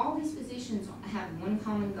 All these positions have one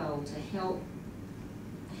common goal, to help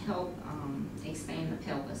expand the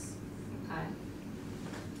pelvis, okay?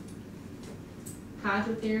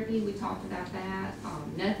 Hydrotherapy, we talked about that.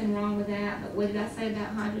 Nothing wrong with that, but what did I say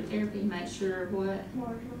about hydrotherapy? Make sure what?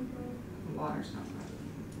 Water's not right.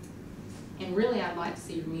 And really, I'd like to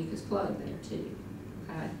see your mucus plug there too,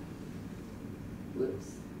 okay?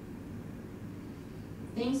 Whoops.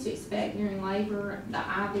 Things to expect during labor, the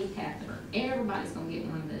IV catheter. Everybody's gonna get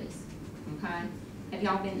one of these, okay?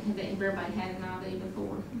 Have everybody had an IV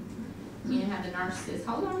before? You know how the nurse says,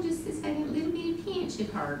 hold on just a second, a little bitty pinch, it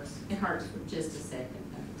hurts. It hurts for just a second,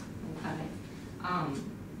 okay?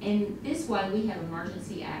 And this way we have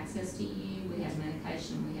emergency access to you, we have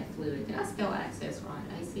medication, we have fluid. Did I spell access right?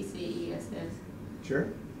 A-C-C-E-S-S? Sure.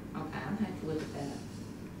 Okay, I'll have to look at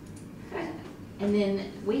that. And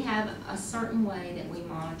then we have a certain way that we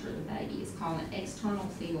monitor the baby. It's called an external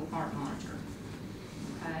fetal heart monitor.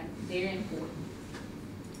 Okay, very important.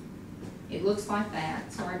 It looks like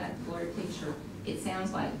that. Sorry about the blurry picture. It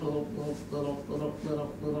sounds like little.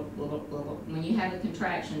 When you have a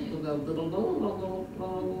contraction, it'll go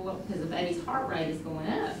because the baby's heart rate is going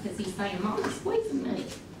up because he's saying, "Mama, squeezing me."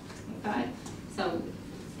 Okay, so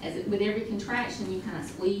with every contraction, you kind of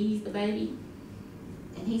squeeze the baby,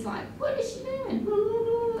 and he's like, "What is she doing?"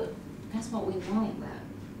 That's what we want, though.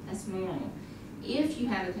 That's normal. If you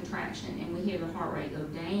have a contraction and we hear the heart rate go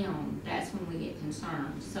down, that's when we get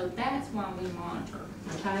concerned. So that's why we monitor,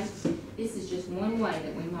 okay? This is just one way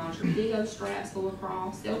that we monitor. Big O straps go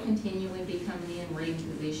across. They'll continually be coming in, reading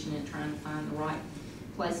position and trying to find the right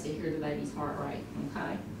place to hear the baby's heart rate,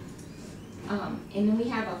 okay? And then we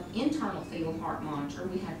have an internal fetal heart monitor.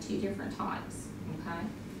 We have 2 different types, okay?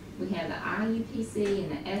 We have the IUPC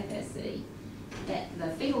and the FSC. The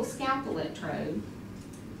fetal scalp electrode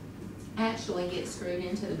actually gets screwed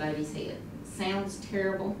into the baby's head. Sounds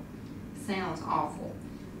terrible, sounds awful,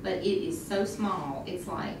 but it is so small, it's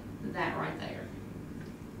like that right there.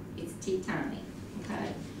 It's teeny,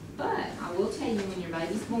 okay? But I will tell you, when your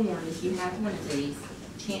baby's born, if you have one of these,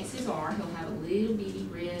 chances are he'll have a little bitty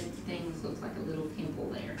red thing that looks like a little pimple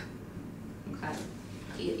there, okay?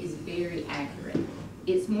 It is very accurate.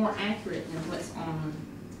 It's more accurate than what's on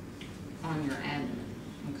your abdomen,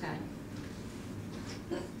 okay?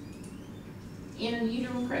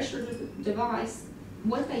 Intrauterine pressure device,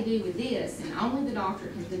 what they do with this, and only the doctor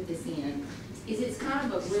can put this in, is it's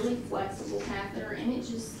kind of a really flexible catheter and it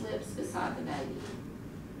just slips beside the baby.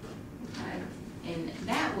 Okay? And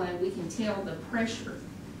that way we can tell the pressure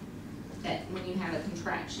that when you have a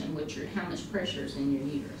contraction, how much pressure is in your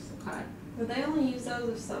uterus, okay? But they only use those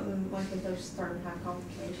if something, like if they're starting to have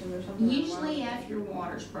complications or something. Usually after your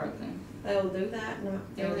water's broken. They'll do that, no,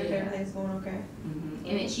 They'll if do that. everything's going okay.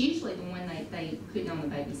 And it's usually the one they put on the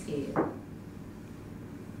baby's head.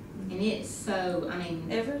 And it's so, I mean,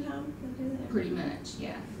 Every time they do that? pretty much,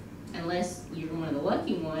 yeah. Unless you're one of the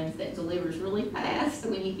lucky ones that delivers really fast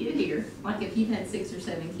when you get here. Like if you've had 6 or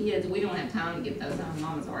 7 kids, we don't have time to get those on.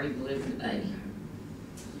 Mama's already delivered the baby.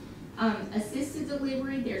 Assisted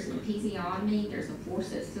delivery, there's an episiotomy, there's a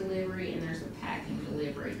forceps delivery, and there's a packing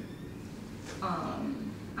delivery. I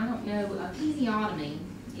don't know, episiotomy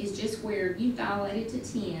is just where you dilate it to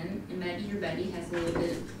 10, and maybe your baby has a little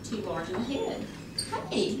bit too large of a head.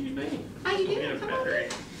 Hey, how you doing? Come on in.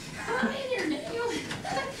 Come on in here, Daniel.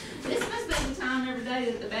 This must be the time every day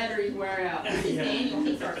that the batteries wear out. This is Daniel,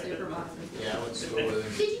 he's our supervisor. Yeah, I went to school with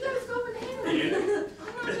him. Did you go to school with Daniel?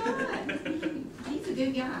 Oh my God. He's a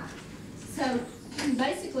good guy. So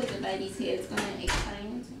basically the baby's head's gonna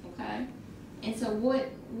expand, okay? And so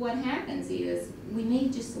what happens is we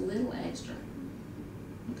need just a little extra.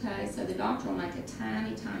 Okay, so the doctor will make a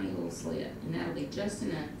tiny, tiny little slit, and that'll be just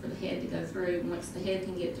enough for the head to go through. Once the head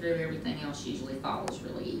can get through, everything else usually follows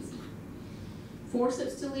really easy.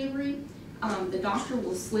 Forceps delivery, the doctor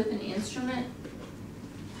will slip an instrument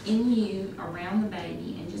in you around the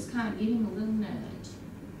baby and just kind of give him a little nudge,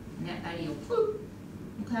 and that baby will poof,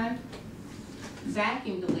 okay?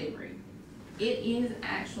 Vacuum delivery, it is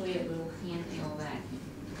actually a little handheld vacuum.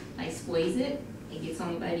 They squeeze it. It gets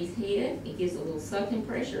on the baby's head, it gives a little sucking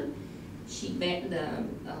pressure. The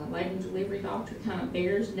labor and delivery doctor kind of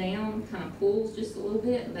bears down, kind of pulls just a little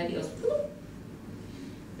bit, and the baby goes poof.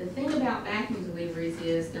 The thing about vacuum deliveries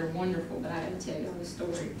is they're wonderful, but I gotta tell you a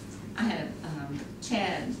story. I had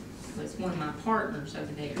Chad was one of my partners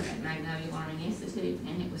over there at Magnolia Learning Institute,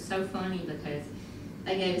 and it was so funny because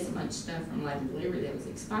they gave us a bunch of stuff from labor and delivery that was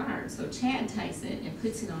expired. So Chad takes it and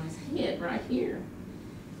puts it on his head right here.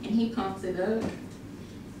 And he pumps it up,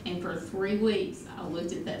 and for 3 weeks, I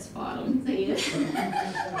looked at that spot on his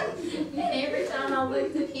head. And every time I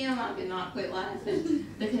looked at him, I could not quit laughing.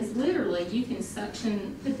 Because literally, you can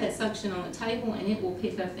put that suction on the table, and it will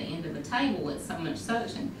pick up the end of the table with so much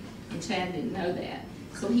suction. And Chad didn't know that.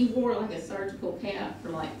 So he wore like a surgical cap for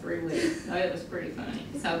like 3 weeks. So it was pretty funny.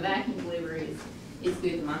 So vacuum delivery is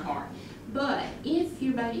good to my heart. But if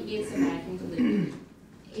your baby gets a vacuum delivery,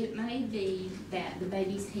 it may be that the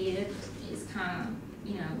baby's head is kind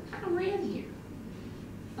of red here.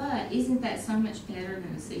 But isn't that so much better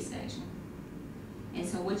than a C-section? And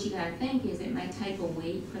so what you gotta think is it may take a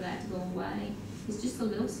week for that to go away. It's just a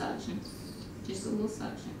little suction,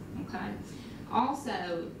 okay?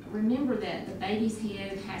 Also, remember that the baby's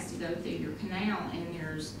head has to go through your canal, and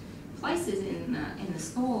there's places in the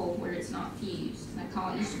skull where it's not fused. They used to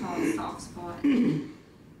call it a soft spot.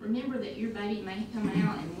 Remember that your baby may come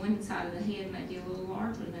out and one side of the head may be a little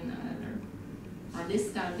larger than the other. Or this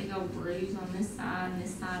got a big old bruise on this side and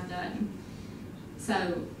this side doesn't.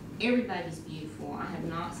 So everybody's beautiful. I have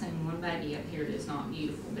not seen one baby up here that's not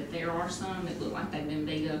beautiful, but there are some that look like they've been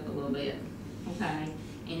beat up a little bit, okay?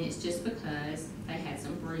 And it's just because they had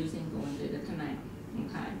some bruising going through the canal,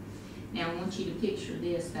 okay? Now I want you to picture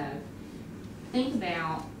this though. Think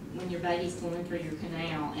about when your baby's going through your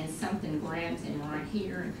canal and something grabs him right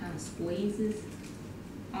here and kind of squeezes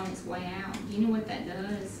on its way out. Do you know what that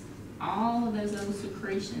does? All of those other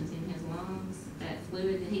secretions in his lungs, that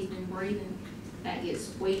fluid that he's been breathing, that gets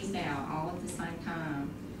squeezed out all at the same time.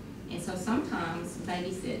 And so sometimes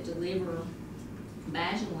babies that deliver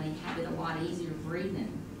vaginally have it a lot easier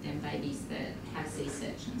breathing than babies that have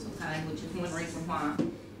C-sections, okay? Which is one reason why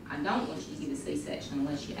I don't want you to get a C-section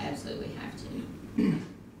unless you absolutely have to.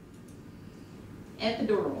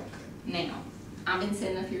 Epidural. Now, I've been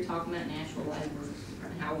sitting up here talking about natural labor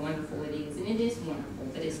and how wonderful it is, and it is wonderful,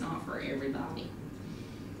 but it's not for everybody.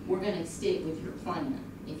 We're going to stick with your plan.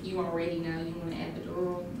 If you already know you want an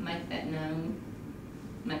epidural, make that known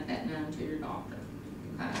to your doctor,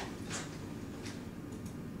 okay?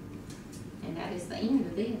 And that is the end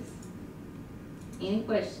of this. Any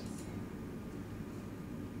questions?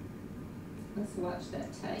 Let's watch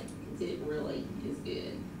that tape, because it really is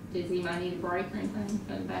good. Does anybody need a break or anything?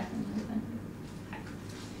 Go back and anything? Okay.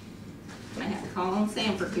 I may have to call on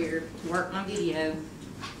Sanford here to work my video.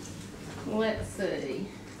 Let's see.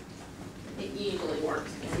 It usually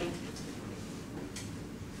works for me.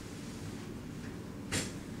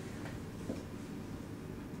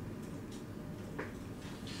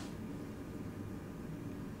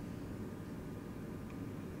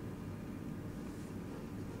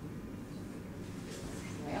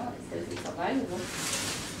 Well, it says it's available.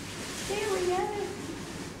 There we go.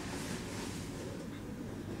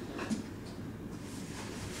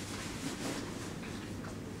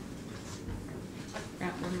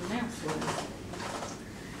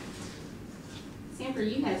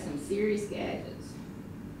 Jennifer, you have some serious gadgets.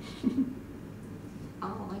 I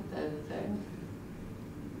don't like those though.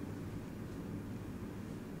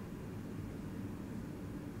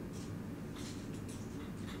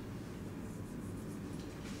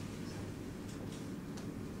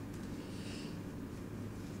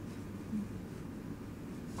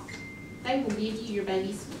 They will give you your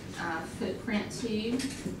baby's footprint too.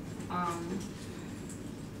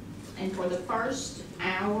 And for the first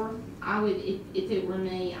hour, I would, if it were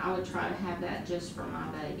me, I would try to have that just for my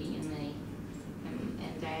baby and me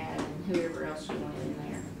and dad and whoever else you wanted in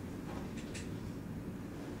there.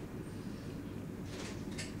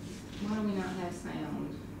 Why do we not have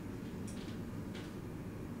sound?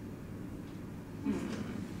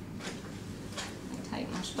 I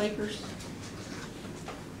take my speakers.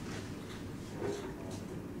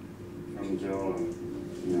 From Joe,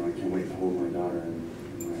 I can't wait to hold my daughter in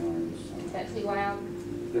my arms. Is that too loud?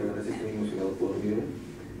 De verdad sí estuvimos cuidados por vida.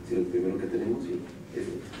 Si lo primero que tenemos, sí,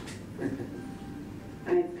 eso.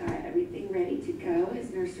 I've got everything ready to go.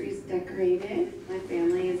 His nursery's decorated. My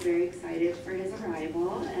family is very excited for his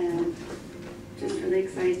arrival and just really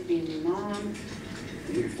excited to be a new mom.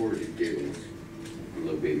 I'm looking forward to giggles. I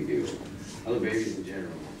love baby giggles. I love babies in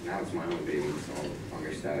general. Now it's my own baby, so I'm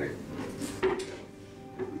ecstatic.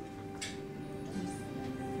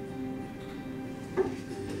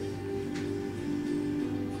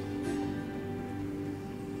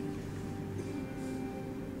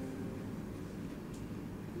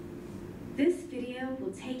 This video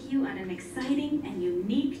will take you on an exciting and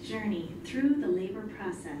unique journey through the labor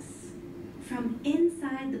process. From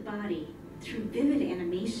inside the body through vivid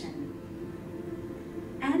animation,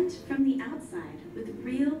 and from the outside with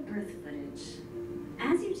real birth footage.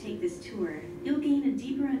 As you take this tour, you'll gain a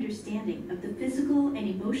deeper understanding of the physical and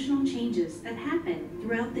emotional changes that happen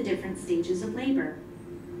throughout the different stages of labor.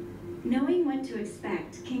 Knowing what to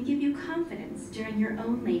expect can give you confidence during your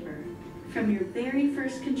own labor, from your very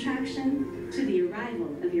first contraction to the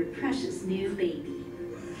arrival of your precious new baby.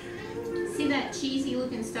 See that cheesy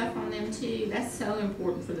looking stuff on them too? That's so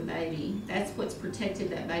important for the baby. That's what's protected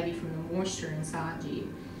that baby from the moisture inside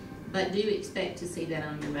you. But do expect to see that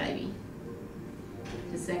on your baby,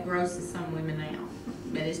 because that grosses some women out.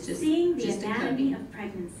 But it's just Seeing the just anatomy of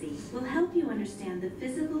pregnancy will help you understand the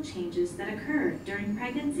physical changes that occur during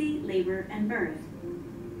pregnancy, labor, and birth.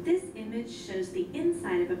 This image shows the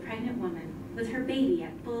inside of a pregnant woman with her baby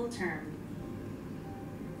at full term.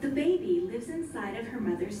 The baby lives inside of her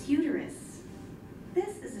mother's uterus.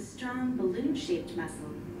 This is a strong balloon-shaped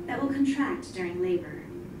muscle that will contract during labor.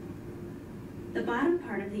 The bottom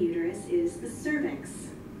part of the uterus is the cervix.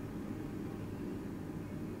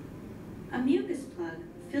 A mucus plug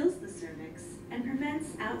fills the cervix and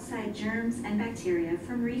prevents outside germs and bacteria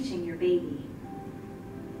from reaching your baby.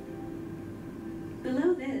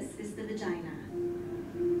 Below this is the vagina,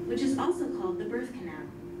 which is also called the birth canal,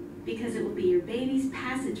 because it will be your baby's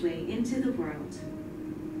passageway into the world.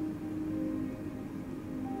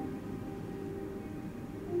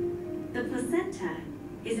 The placenta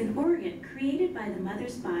is an organ created by the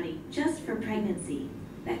mother's body just for pregnancy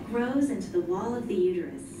that grows into the wall of the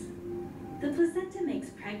uterus. The placenta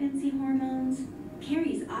makes pregnancy hormones,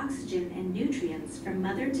 carries oxygen and nutrients from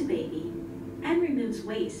mother to baby, and removes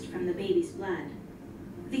waste from the baby's blood.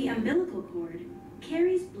 The umbilical cord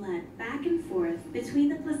carries blood back and forth between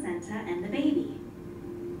the placenta and the baby.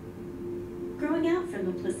 Growing out from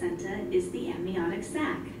the placenta is the amniotic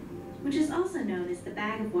sac, which is also known as the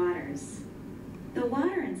bag of waters. The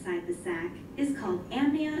water inside the sac is called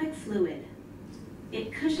amniotic fluid.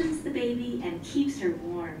 It cushions the baby and keeps her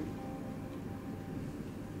warm.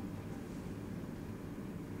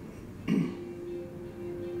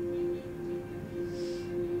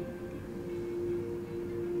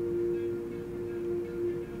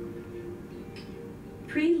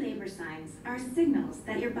 Pre-labor signs are signals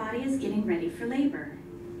that your body is getting ready for labor.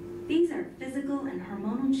 These are physical and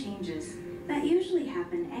hormonal changes that usually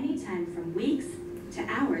happen anytime from weeks to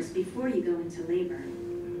hours before you go into labor.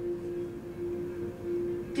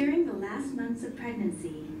 During the last months of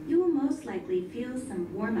pregnancy, you will most likely feel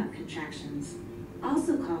some warm-up contractions,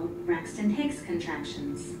 also called Braxton Hicks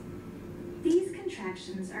contractions. These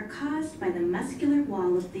contractions are caused by the muscular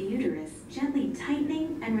wall of the uterus gently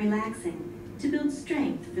tightening and relaxing to build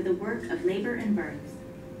strength for the work of labor and birth.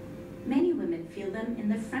 Many women feel them in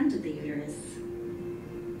the front of the uterus.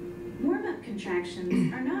 Warm-up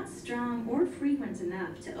contractions are not strong or frequent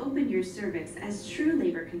enough to open your cervix as true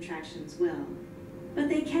labor contractions will, but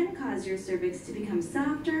they can cause your cervix to become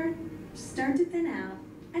softer, start to thin out,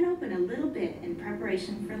 and open a little bit in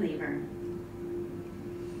preparation for labor.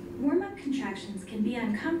 Warm-up contractions can be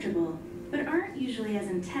uncomfortable but aren't usually as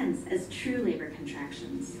intense as true labor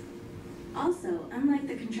contractions. Also, unlike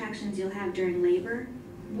the contractions you'll have during labor,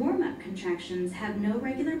 warm-up contractions have no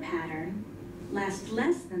regular pattern, last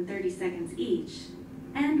less than 30 seconds each,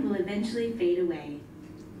 and will eventually fade away.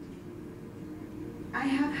 I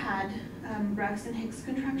have had Braxton Hicks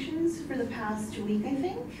contractions for the past week, I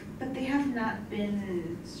think, but they have not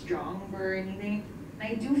been strong or anything.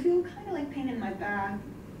 I do feel kind of like pain in my back.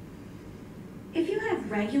 If you have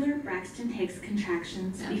regular Braxton Hicks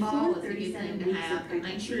contractions That before ball is a good 37 thing to weeks have, of but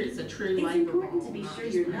make sure pregnancy, it's a true it's labor ball. important to be sure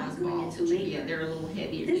just you're one of not those going balls into that you get. labor. They're a little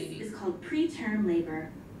heavier This duty. is called preterm labor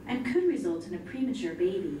and could result in a premature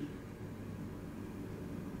baby.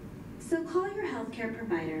 So call your healthcare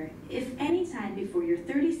provider if any time before your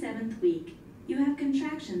 37th week you have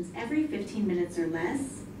contractions every 15 minutes or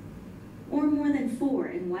less, or more than 4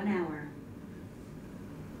 in 1 hour.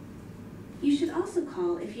 You should also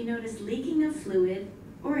call if you notice leaking of fluid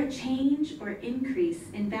or a change or increase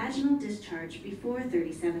in vaginal discharge before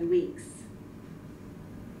 37 weeks.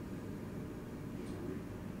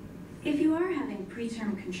 If you are having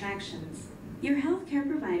preterm contractions, your healthcare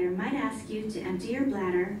provider might ask you to empty your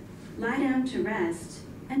bladder, lie down to rest,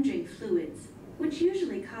 and drink fluids, which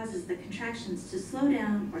usually causes the contractions to slow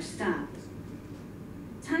down or stop.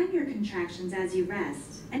 Time your contractions as you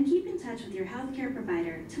rest, and keep in touch with your healthcare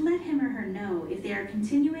provider to let him or her know if they are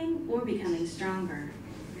continuing or becoming stronger.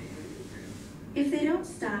 If they don't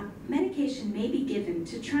stop, medication may be given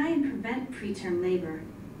to try and prevent preterm labor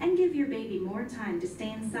and give your baby more time to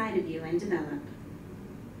stay inside of you and develop.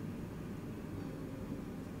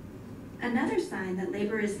 Another sign that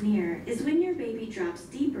labor is near is when your baby drops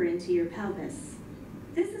deeper into your pelvis.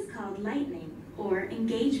 This is called lightening or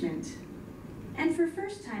engagement. And for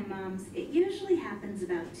first-time moms, it usually happens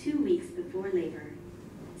about 2 weeks before labor.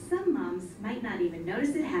 Some moms might not even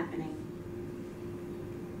notice it happening.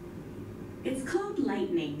 It's called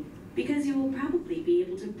lightening because you will probably be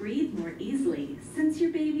able to breathe more easily since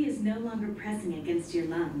your baby is no longer pressing against your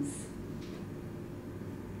lungs.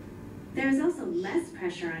 There is also less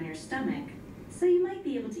pressure on your stomach, so you might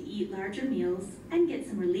be able to eat larger meals and get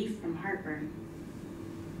some relief from heartburn.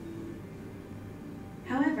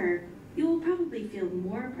 However, you will probably feel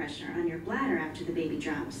more pressure on your bladder after the baby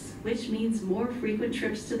drops, which means more frequent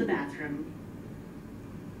trips to the bathroom.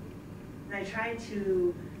 I tried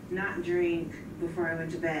to not drink before I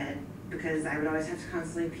went to bed because I would always have to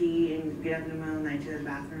constantly pee and get up in the middle of the night to go to the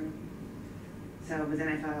bathroom. So, but then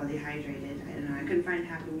I felt all dehydrated. I don't know, I couldn't find a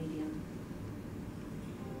happy medium.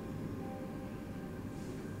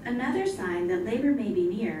 Another sign that labor may be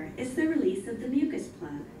near is the release of the mucus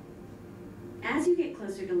plug. As you get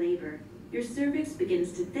closer to labor, your cervix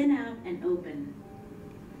begins to thin out and open.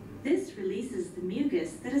 This releases the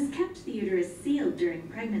mucus that has kept the uterus sealed during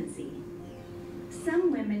pregnancy.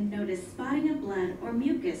 Some women notice spotting of blood or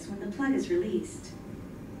mucus when the plug is released.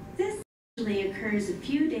 This usually occurs a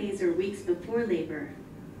few days or weeks before labor,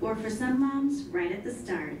 or for some moms, right at the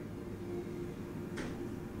start.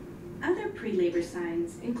 Other pre-labor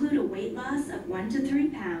signs include a weight loss of 1 to 3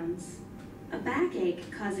 pounds, a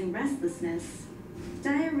backache causing restlessness,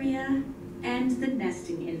 diarrhea, and the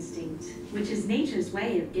nesting instinct, which is nature's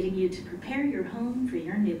way of getting you to prepare your home for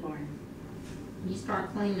your newborn. You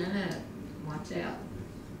start cleaning up, watch out.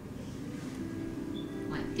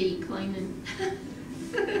 Like deep cleaning.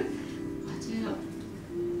 Watch out.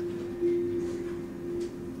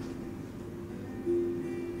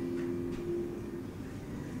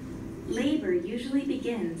 Labor usually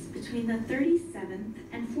begins between the 37th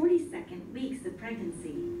and 42nd weeks of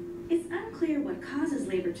pregnancy. It's unclear what causes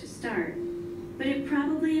labor to start, but it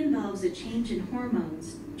probably involves a change in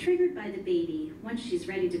hormones triggered by the baby once she's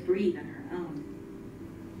ready to breathe on her own.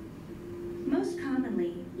 Most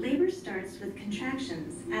commonly, labor starts with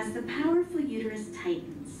contractions as the powerful uterus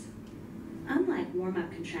tightens. Unlike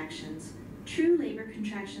warm-up contractions, true labor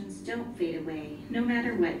contractions don't fade away, no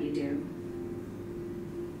matter what you do.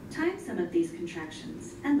 Time some of these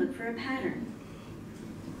contractions and look for a pattern.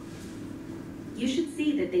 You should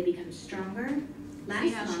see that they become stronger, See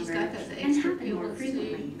last how she's longer, got those and extra happen more pillows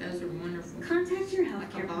frequently. too? Those are wonderful. Contact your Like a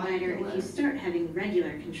healthcare body provider if pillow. you start having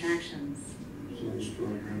regular contractions. So I'll start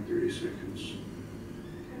around 30 seconds.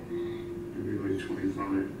 Maybe like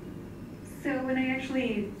 25. So when I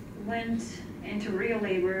actually went into real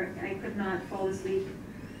labor, I could not fall asleep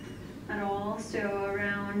at all. So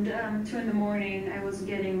around 2 in the morning, I was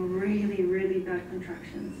getting really, really bad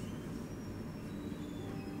contractions.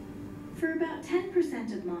 For about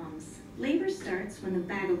 10% of moms, labor starts when the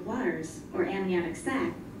bag of waters, or amniotic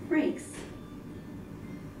sac, breaks.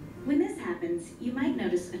 When this happens, you might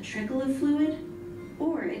notice a trickle of fluid,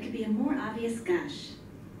 or it could be a more obvious gush.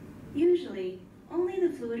 Usually, only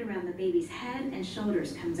the fluid around the baby's head and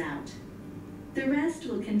shoulders comes out. The rest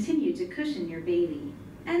will continue to cushion your baby,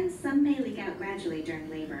 and some may leak out gradually during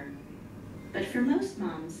labor. But for most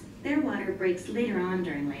moms, their water breaks later on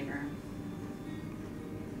during labor.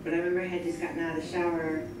 But I remember I had just gotten out of the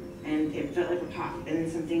shower and it felt like a pop and then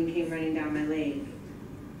something came running down my leg.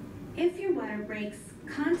 If your water breaks,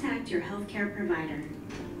 contact your healthcare provider.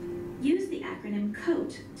 Use the acronym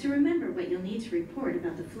COAT to remember what you'll need to report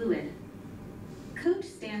about the fluid. COAT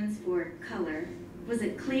stands for color. Was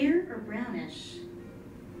it clear or brownish?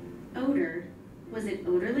 Odor. Was it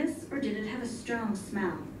odorless or did it have a strong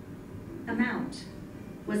smell? Amount.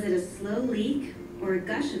 Was it a slow leak or a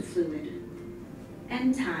gush of fluid?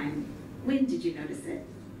 And time. When did you notice it?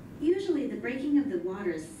 Usually the breaking of the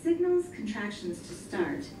water signals contractions to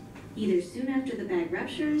start, either soon after the bag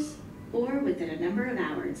ruptures or within a number of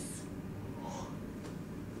hours.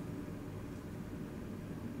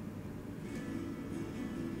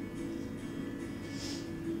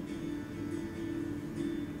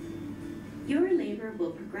 Your labor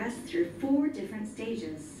will progress through 4 different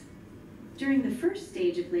stages. During the first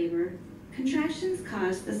stage of labor, contractions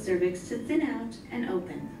cause the cervix to thin out and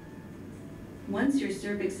open. Once your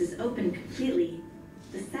cervix is open completely,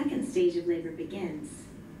 the second stage of labor begins,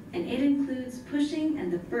 and it includes pushing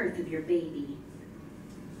and the birth of your baby.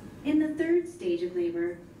 In the third stage of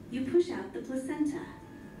labor, you push out the placenta.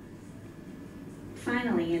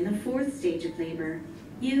 Finally, in the fourth stage of labor,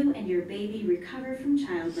 you and your baby recover from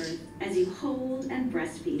childbirth as you hold and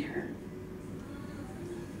breastfeed her.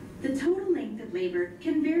 The total length of labor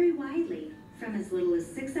can vary widely, from as little as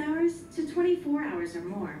 6 hours to 24 hours or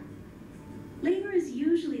more. Labor is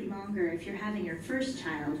usually longer if you're having your first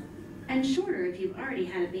child, and shorter if you've already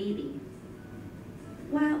had a baby.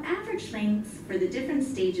 While average lengths for the different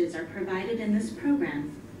stages are provided in this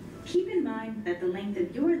program, keep in mind that the length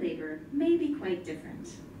of your labor may be quite different.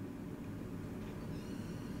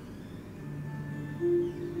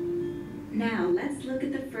 Now let's look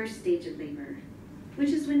at the first stage of labor, which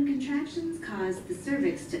is when contractions cause the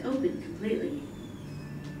cervix to open completely.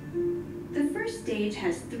 The first stage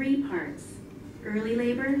has 3 parts: early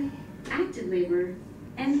labor, active labor,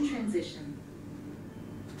 and transition.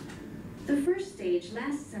 The first stage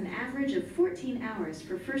lasts an average of 14 hours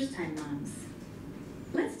for first-time moms.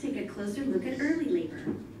 Let's take a closer look at early labor.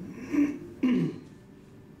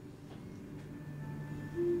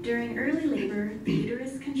 During early labor, the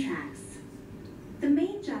uterus contracts. The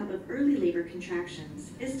main job of early labor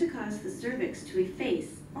contractions is to cause the cervix to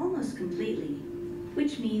efface almost completely,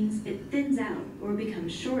 which means it thins out or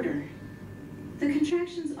becomes shorter. The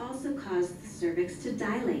contractions also cause the cervix to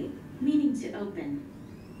dilate, meaning to open.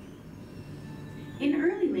 In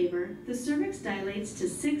early labor, the cervix dilates to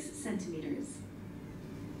 6 centimeters.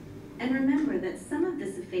 And remember that some of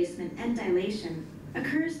this effacement and dilation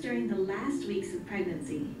occurs during the last weeks of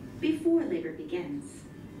pregnancy, before labor begins.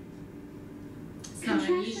 It's not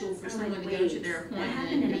unusual for someone to go to their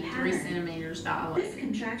appointment and be 3 centimeters This dilated.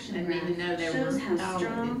 contraction And even though they graph were shows how dilated.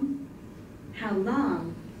 strong, how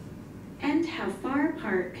long, and how far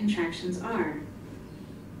apart contractions are.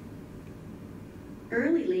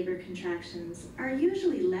 Early labor contractions are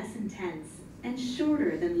usually less intense and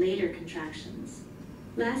shorter than later contractions,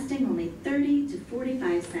 lasting only 30 to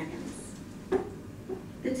 45 seconds.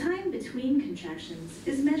 The time between contractions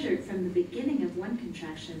is measured from the beginning of one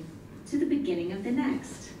contraction to the beginning of the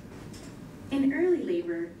next. In early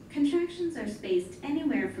labor, contractions are spaced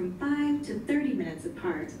anywhere from 5 to 30 minutes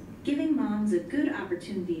apart, giving moms a good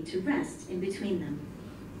opportunity to rest in between them.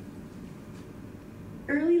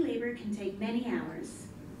 Early labor can take many hours,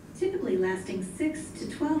 typically lasting 6 to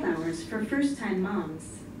 12 hours for first-time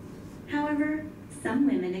moms. However, some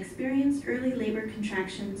women experience early labor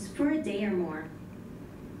contractions for a day or more.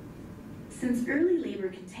 Since early labor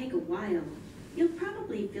can take a while, you'll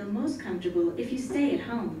probably feel most comfortable if you stay at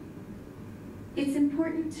home. It's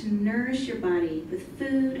important to nourish your body with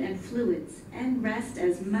food and fluids and rest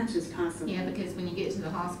as much as possible. Yeah, because when you get to the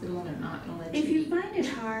hospital, they're not going to let you If you eat. find it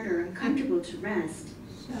hard or uncomfortable to rest,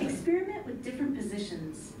 experiment with different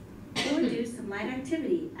positions or do some light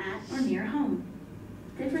activity at or near home.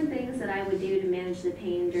 Different things that I would do to manage the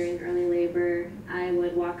pain during early labor. I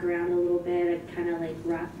would walk around a little bit. I'd kind of like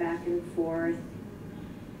rock back and forth.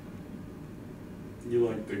 You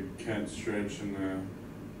like the cat stretch and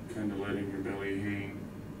the kind of letting your belly hang.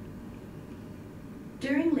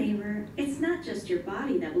 During labor, it's not just your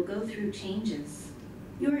body that will go through changes.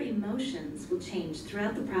 Your emotions will change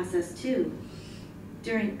throughout the process too.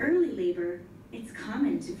 During early labor, it's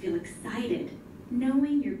common to feel excited,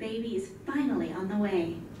 knowing your baby is finally on the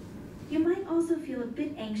way. You might also feel a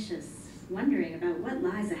bit anxious, wondering about what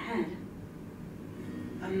lies ahead.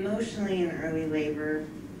 Emotionally in early labor,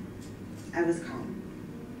 I was calm.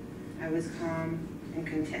 I was calm and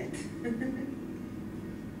content.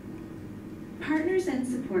 Partners and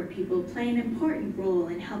support people play an important role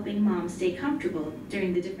in helping moms stay comfortable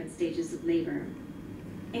during the different stages of labor.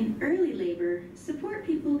 In early labor, support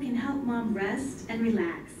people can help mom rest and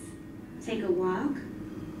relax, take a walk,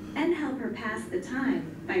 and help her pass the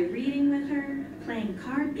time by reading with her, playing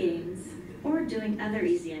card games, or doing other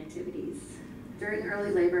easy activities. During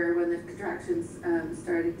early labor, when the contractions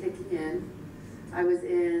started kicking in, I was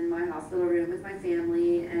in my hospital room with my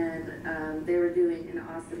family, and they were doing an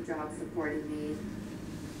awesome job supporting me.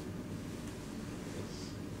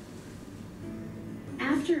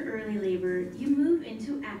 After early labor, you move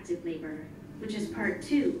into active labor, which is part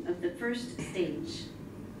 2 of the first stage.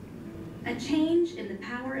 A change in the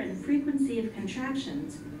power and frequency of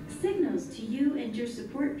contractions signals to you and your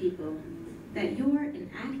support people that you're in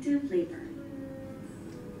active labor.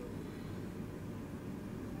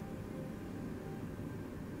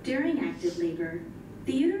 During active labor,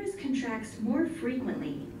 the uterus contracts more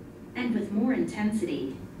frequently and with more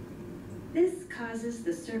intensity. This causes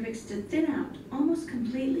the cervix to thin out almost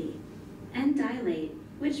completely and dilate,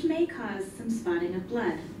 which may cause some spotting of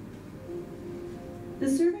blood. The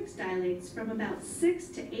cervix dilates from about 6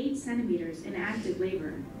 to 8 centimeters in active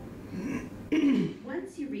labor.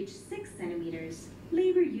 Once you reach 6 centimeters,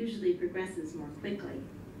 labor usually progresses more quickly.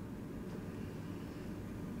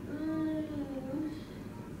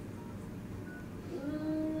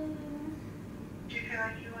 Do you feel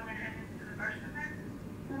like you want to head into the birth center?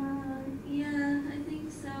 Yeah, I think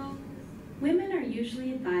so. Women are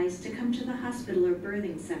usually advised to come to the hospital or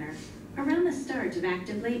birthing center around the start of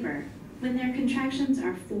active labor, when their contractions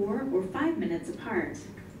are 4 or 5 minutes apart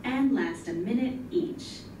and last a minute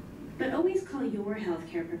each. But always call your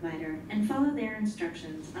healthcare provider and follow their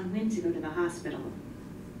instructions on when to go to the hospital.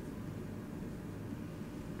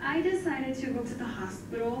 I decided to go to the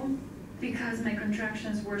hospital because my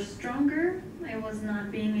contractions were stronger. I was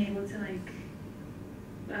not being able to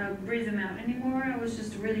breathe them out anymore. I was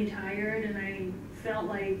just really tired, and I felt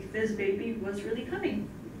like this baby was really coming.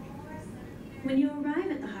 When you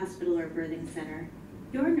arrive at the hospital or birthing center,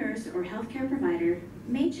 your nurse or healthcare provider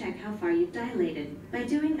may check how far you've dilated by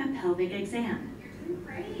doing a pelvic exam. You're doing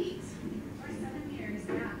great. 4 centimeters,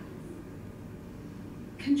 yeah.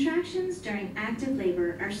 Contractions during active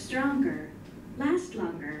labor are stronger, last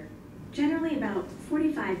longer, generally about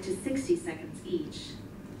 45 to 60 seconds each,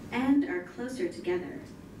 and are closer together,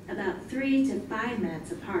 about 3 to 5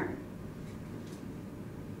 minutes apart.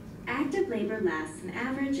 Active labor lasts an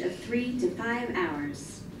average of 3 to 5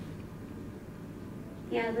 hours.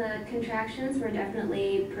 Yeah, the contractions were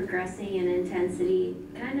definitely progressing in intensity,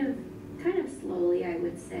 kind of slowly, I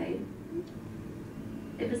would say.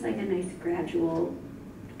 It was like a nice gradual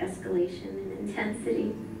escalation in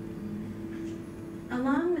intensity.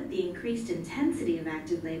 Along with the increased intensity of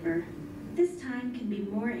active labor, this time can be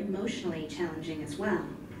more emotionally challenging as well.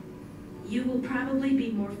 You will probably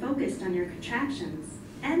be more focused on your contractions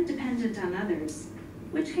and dependent on others,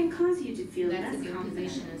 which can cause you to feel That's less a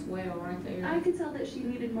composition confident. as well, right there. I could tell that she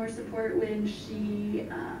needed more support when she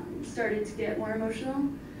started to get more emotional.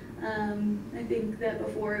 I think that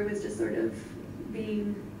before it was just sort of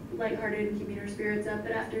being lighthearted and keeping her spirits up,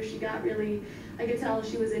 but after she got really, I could tell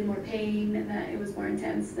she was in more pain and that it was more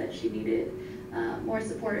intense, that she needed more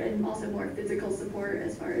support and also more physical support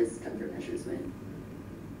as far as comfort measures went.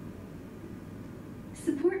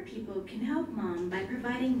 Support people can help mom by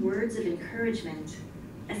providing words of encouragement,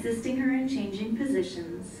 assisting her in changing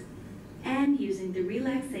positions, and using the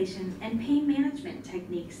relaxation and pain management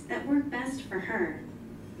techniques that work best for her.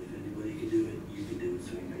 If anybody can do it, you can do it,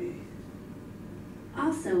 swing me.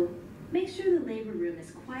 Also, make sure the labor room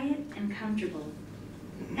is quiet and comfortable,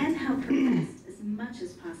 and help her rest as much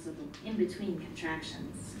as possible in between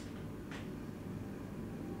contractions.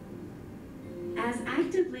 As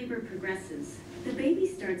active labor progresses, the baby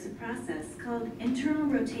starts a process called internal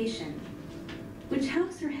rotation, which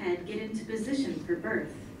helps her head get into position for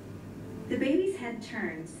birth. The baby's head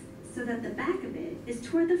turns so that the back of it is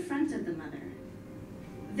toward the front of the mother.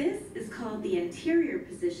 This is called the anterior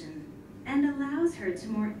position and allows her to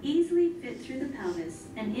more easily fit through the pelvis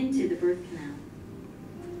and into the birth canal.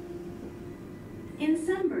 In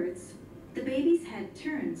some births, the baby's head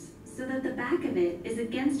turns so that the back of it is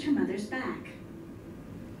against her mother's back.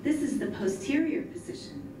 This is the posterior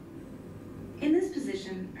position. In this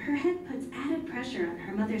position, her head puts added pressure on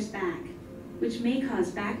her mother's back, which may cause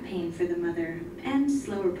back pain for the mother and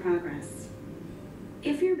slower progress.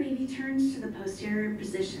 If your baby turns to the posterior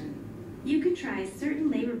position, You could try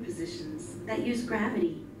certain labor positions that use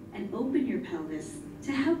gravity and open your pelvis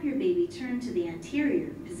to help your baby turn to the anterior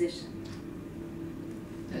position.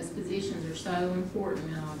 Those positions are so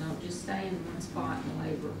important, y'all. Don't just stay in one spot in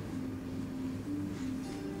labor.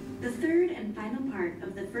 The third and final part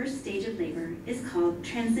of the first stage of labor is called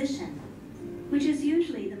transition, which is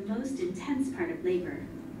usually the most intense part of labor,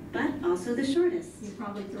 but also the shortest. You'll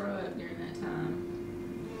probably throw up during that time.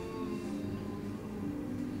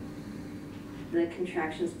 The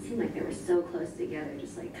contractions seemed like they were so close together,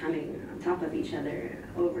 just like coming on top of each other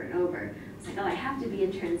over and over. It's like, oh, I have to be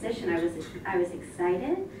in transition. I was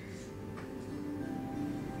excited.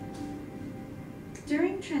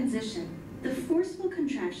 During transition, the forceful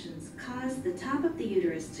contractions cause the top of the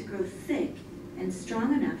uterus to grow thick and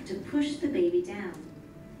strong enough to push the baby down.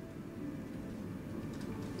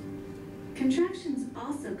 Contractions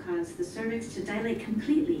also cause the cervix to dilate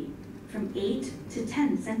completely from 8 to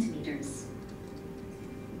 10 centimeters.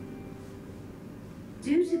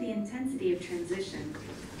 Due to the intensity of transition,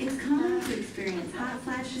 it's common to experience hot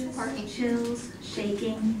flashes, chills,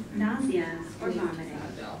 shaking, nausea, or vomiting.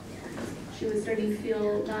 She was starting to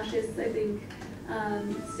feel nauseous. I think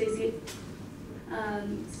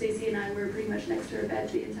Stacy and I were pretty much next to her bed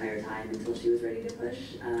the entire time until she was ready to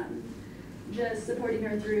push, just supporting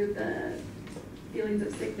her through the feelings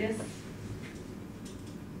of sickness.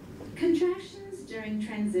 Contractions during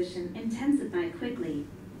transition intensify quickly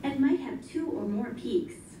and might have 2 or more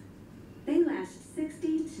peaks. They last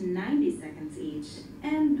 60 to 90 seconds each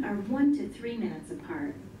and are 1 to 3 minutes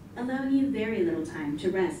apart, allowing you very little time to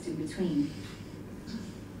rest in between.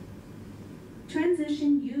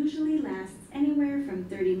 Transition usually lasts anywhere from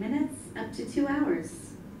 30 minutes up to 2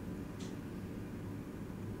 hours.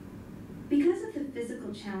 Because of the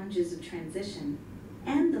physical challenges of transition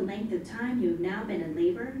and the length of time you have now been in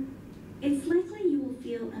labor, it's likely you will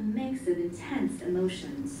feel a mix of intense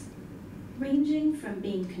emotions, ranging from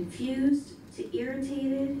being confused to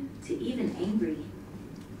irritated to even angry.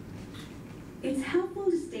 It's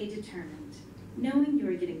helpful to stay determined, knowing you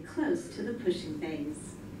are getting close to the pushing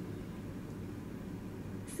phase.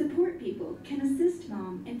 Support people can assist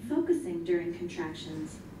mom in focusing during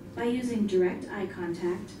contractions by using direct eye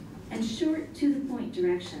contact and short to-the-point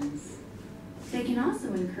directions. They can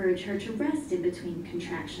also encourage her to rest in between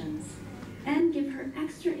contractions and give her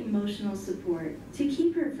extra emotional support to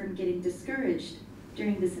keep her from getting discouraged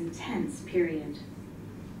during this intense period.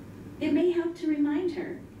 It may help to remind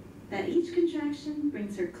her that each contraction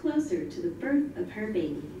brings her closer to the birth of her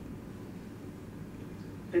baby.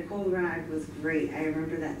 The cold wrap was great. I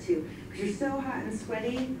remember that too. Because you're so hot and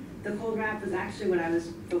sweaty, the cold wrap was actually what I was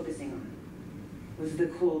focusing on, was the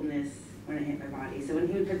coldness when it hit my body. So when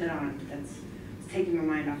he would put that on, that's taking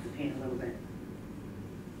my mind off the pain a little bit.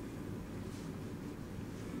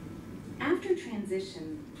 After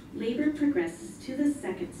transition, labor progresses to the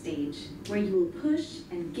second stage, where you will push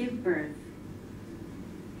and give birth.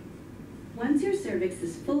 Once your cervix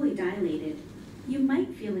is fully dilated, you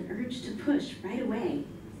might feel an urge to push right away,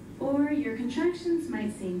 or your contractions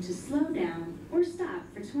might seem to slow down or stop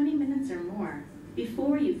for 20 minutes or more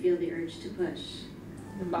before you feel the urge to push.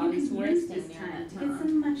 The body's You can use resting this during time that to get time.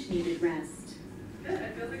 some much-needed rest. Good, I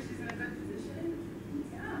feel like she's in a good position.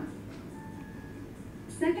 Yeah.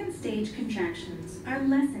 Second stage contractions are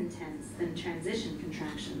less intense than transition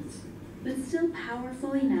contractions, but still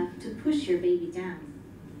powerful enough to push your baby down.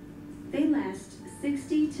 They last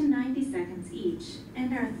 60 to 90 seconds each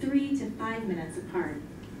and are 3 to 5 minutes apart.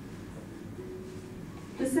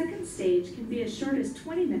 The second stage can be as short as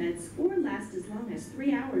 20 minutes or last as long as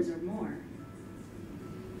 3 hours or more.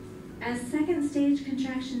 As second stage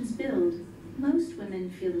contractions build, most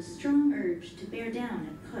women feel a strong urge to bear down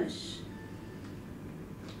and push.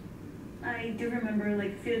 I do remember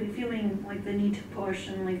like feeling like the need to push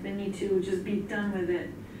and like the need to just be done with it.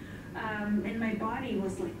 And my body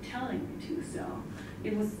was like telling me to, so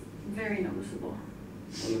it was very noticeable.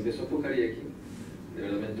 Cuando empezó a tocar Jackie, de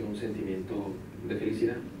verdad me entró un sentimiento de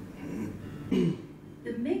felicidad.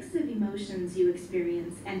 The mix of emotions you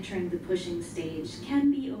experience entering the pushing stage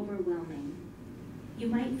can be overwhelming. You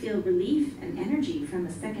might feel relief and energy from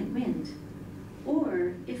a second wind.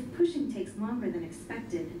 Or, if pushing takes longer than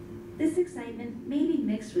expected, this excitement may be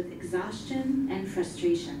mixed with exhaustion and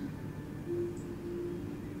frustration.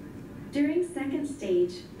 During second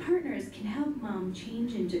stage, partners can help mom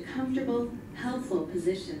change into comfortable, helpful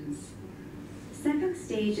positions. Second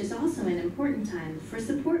stage is also an important time for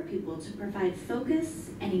support people to provide focus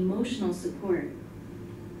and emotional support.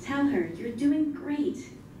 Tell her you're doing great,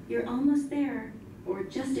 you're almost there, or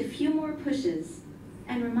just a few more pushes,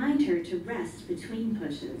 and remind her to rest between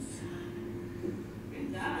pushes.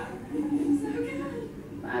 God. So good.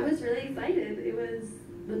 I was really excited. It was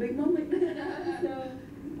the big moment. So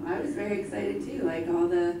I was very excited too. Like all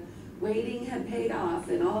the waiting had paid off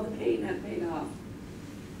and all the pain had paid off.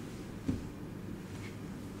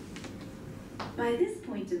 By this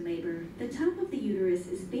point in labor, the top of the uterus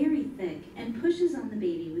is very thick and pushes on the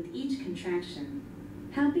baby with each contraction,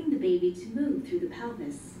 helping the baby to move through the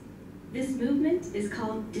pelvis. This movement is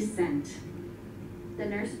called descent. The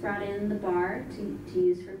nurse brought in the bar to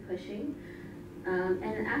use for pushing.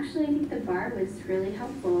 And actually, I think the bar was really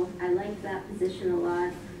helpful. I liked that position a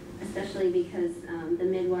lot, especially because the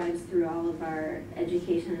midwives through all of our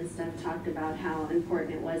education and stuff talked about how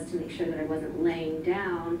important it was to make sure that I wasn't laying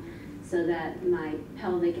down so that my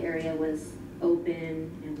pelvic area was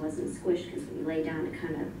open and wasn't squished, because when you lay down it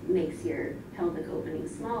kind of makes your pelvic opening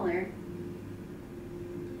smaller.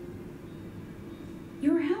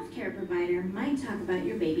 Your healthcare provider might talk about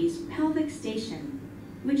your baby's pelvic station,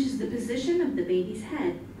 which is the position of the baby's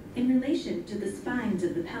head in relation to the spines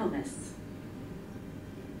of the pelvis.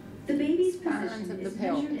 The baby's position is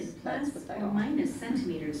measured in plus or minus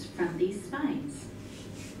centimeters from these spines.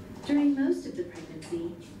 During most of the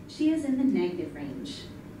pregnancy, she is in the negative range.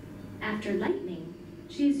 After lightening,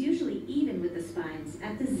 she is usually even with the spines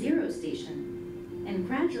at the 0 station, and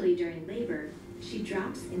gradually during labor, she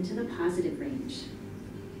drops into the positive range.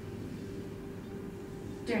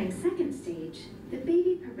 During second stage, the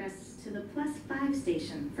baby progresses to the +5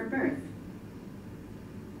 station for birth.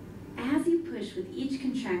 As you push with each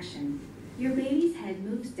contraction, your baby's head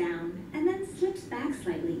moves down and then slips back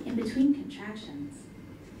slightly in between contractions.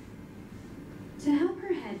 To help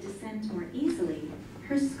her head descend more easily,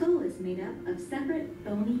 her skull is made up of separate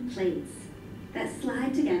bony plates that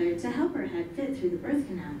slide together to help her head fit through the birth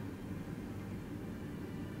canal.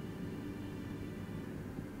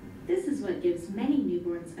 This is what gives many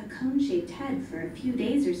newborns a cone-shaped head for a few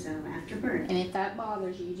days or so after birth. And if that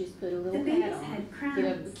bothers you, just put a The little baby's hat on. head Get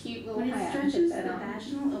a crowns cute little when it hat and stretches put the that on.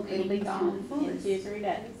 vaginal It'll be opening to gone the in fullest. 2 or 3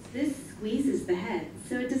 days. This squeezes the head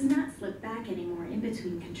so it does not slip back anymore in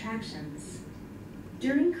between contractions.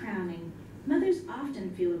 During crowning, mothers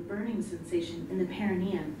often feel a burning sensation in the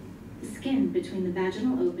perineum, the skin between the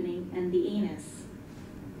vaginal opening and the anus.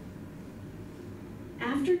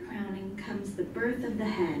 After crowning comes the birth of the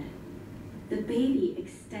head. The baby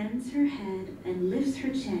extends her head and lifts her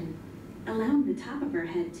chin, allowing the top of her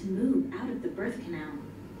head to move out of the birth canal.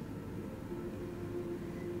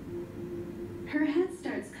 Her head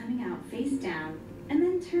starts coming out face down and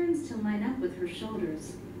then turns to line up with her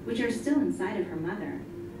shoulders, which are still inside of her mother.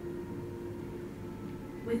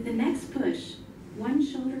 With the next push, one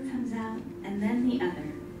shoulder comes out and then the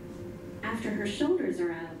other. After her shoulders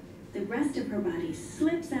are out, the rest of her body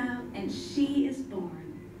slips out and she is born.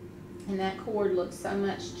 And that cord looks so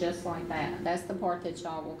much just like that. That's the part that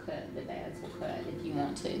y'all will cut, the dads will cut if you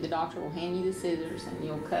want to. The doctor will hand you the scissors and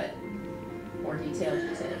you'll cut where he tells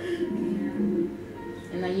you to.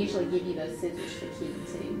 And they usually give you those scissors for key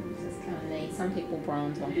too, which is kind of neat. Some people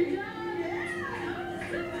bronze them.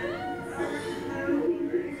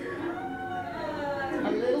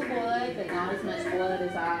 A little blood, but not as much blood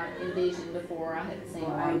as I envisioned before. I had seen a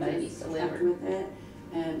lot of babies delivered. With it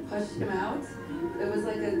and pushed him out. It was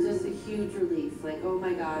like just a huge relief. Like, oh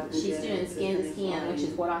my God. She's doing skin to skin, which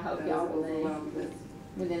is what I hope y'all will do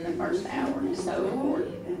within the first hour. It's so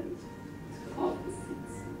important. And all those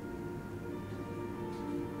things.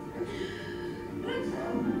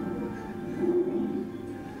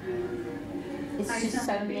 It's just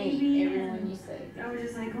so neat, everyone you see. I was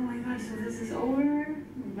just like, oh my gosh, so this is over,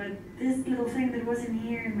 but this little thing that wasn't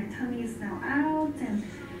here and my tummy is now out, and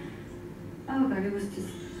oh God, it was just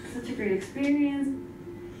such a great experience.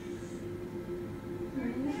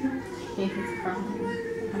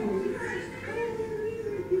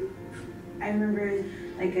 I remember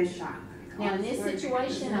like a shock. Now in this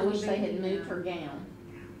situation, I wish they had moved her gown,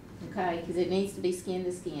 okay? Because it needs to be skin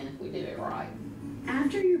to skin if we do it right.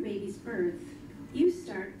 After your baby's birth, you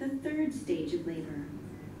start the 3rd stage of labor.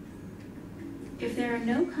 If there are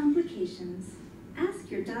no complications,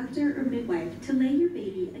 ask your doctor or midwife to lay your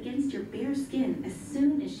baby against your bare skin as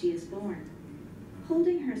soon as she is born.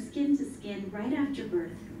 Holding her skin to skin right after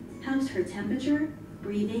birth helps her temperature,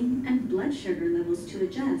 breathing, and blood sugar levels to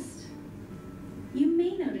adjust. You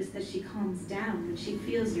may notice that she calms down when she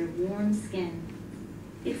feels your warm skin.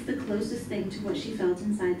 It's the closest thing to what she felt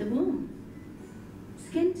inside the womb.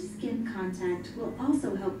 Skin-to-skin contact will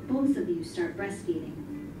also help both of you start breastfeeding.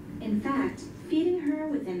 In fact, feeding her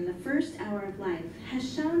within the first hour of life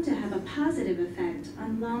has shown to have a positive effect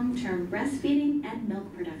on long-term breastfeeding and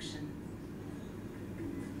milk production.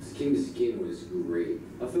 skin to skin was great.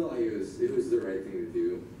 I feel like it was the right thing to do.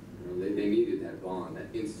 You know, they needed that bond, that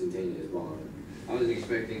instantaneous bond. I was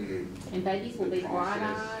expecting. And babies will be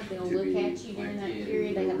wide-eyed, they'll look at you during that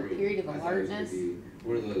period, they have a period of alertness.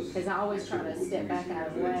 One of those. Because I always try to step back out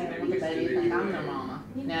of the way, I don't want the baby to think I'm their mama,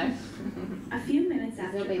 you know? A few minutes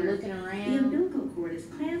after They'll be birth, looking the around. umbilical cord is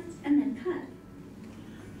clamped and then cut.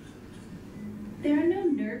 There are no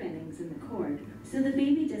nerve endings in the cord, so the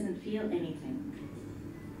baby doesn't feel anything.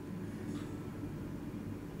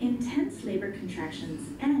 Intense labor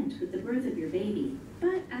contractions end with the birth of your baby,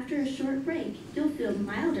 but after a short break, you'll feel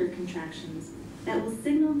milder contractions that will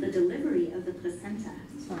signal the delivery of the placenta.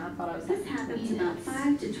 So I thought I was This like happens 20 about minutes.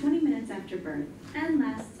 5 to 20 minutes after birth and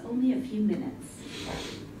lasts only a few minutes.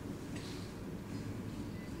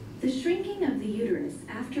 The shrinking of the uterus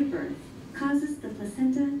after birth causes the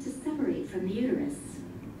placenta to separate from the uterus.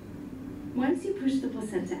 Once you push the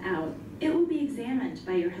placenta out, it will be examined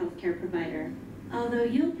by your healthcare provider, although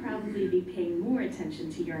you'll probably be paying more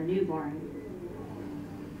attention to your newborn.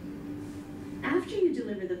 After you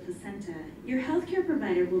deliver the placenta, your healthcare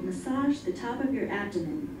provider will massage the top of your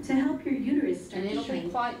abdomen to help your uterus start And to it'll be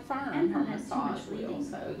shrink. quite firm, and her prevent too massage much will, bleeding.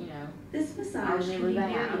 so, you know. This I massage can remember be that,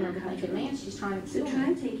 very I remember thinking, uncomfortable. man, she's trying to So kill try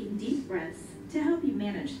me. taking deep breaths to help you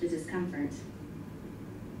manage the discomfort.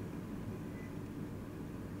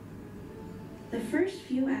 The first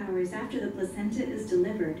few hours after the placenta is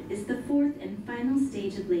delivered is the fourth and final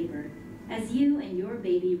stage of labor, as you and your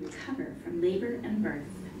baby recover from labor and birth.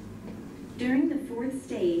 During the fourth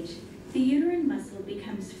stage, the uterine muscle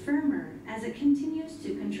becomes firmer as it continues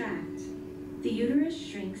to contract. The uterus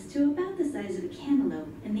shrinks to about the size of a cantaloupe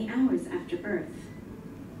in the hours after birth.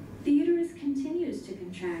 The uterus continues to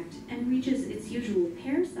contract and reaches its usual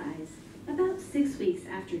pear size about 6 weeks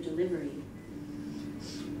after delivery.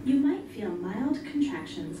 You might feel mild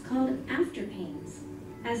contractions called after pains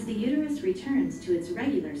as the uterus returns to its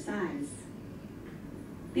regular size.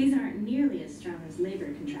 These aren't nearly as strong as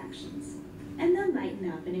labor contractions, and they'll lighten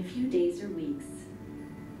up in a few days or weeks.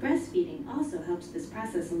 Breastfeeding also helps this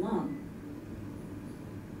process along.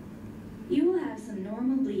 You will have some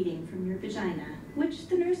normal bleeding from your vagina, which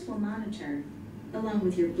the nurse will monitor, along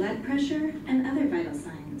with your blood pressure and other vital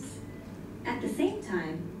signs. At the same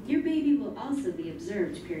time, your baby will also be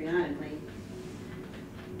observed periodically.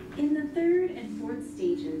 In the third and fourth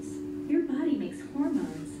stages, your body makes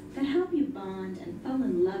hormones that help you bond and fall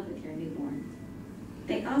in love with your newborn.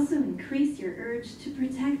 They also increase your urge to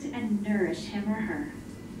protect and nourish him or her.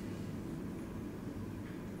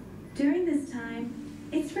 During this time,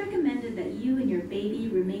 it's recommended that you and your baby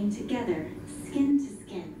remain together, skin to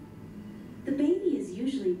skin. The baby is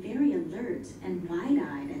usually very alert and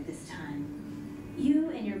wide-eyed at this time. You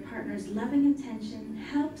and your partner's loving attention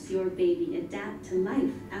helps your baby adapt to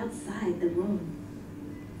life outside the womb.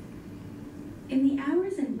 In the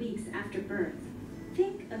hours and weeks after birth,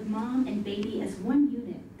 think of mom and baby as one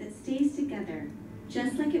unit that stays together,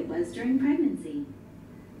 just like it was during pregnancy.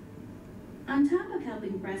 On top of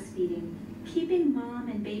helping breastfeeding, keeping mom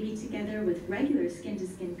and baby together with regular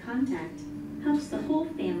skin-to-skin contact helps the whole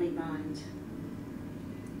family bond.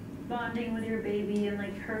 Bonding with your baby and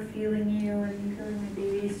like her feeling you and you feeling my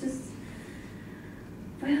baby, it's just,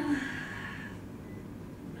 well,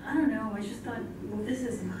 I don't know, I just thought, well, this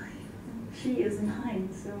is mine. She is mine,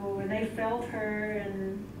 so, and I felt her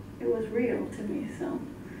and it was real to me, so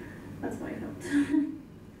that's what I felt.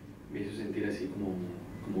 Me hizo sentir así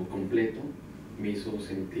como completo, me hizo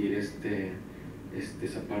sentir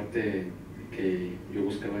esa parte que yo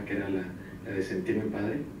buscaba, que era la de sentirme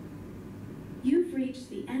padre. You've reached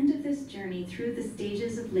the end of this journey through the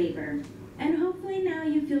stages of labor, and hopefully now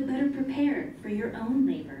you feel better prepared for your own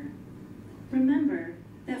labor. Remember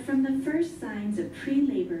that from the first signs of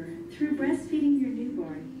pre-labor through breastfeeding your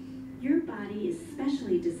newborn, your body is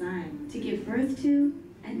specially designed to give birth to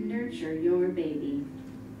and nurture your baby.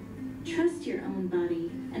 Trust your own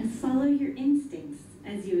body and follow your instincts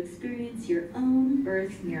as you experience your own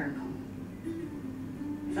birth miracle.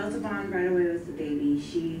 I felt a bond right away with the baby.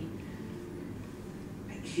 She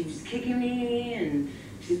was kicking me and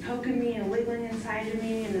she's poking me and wiggling inside of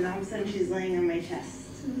me, and then all of a sudden she's laying on my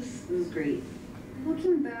chest. It was great.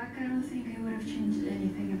 Looking back, I don't think I would have changed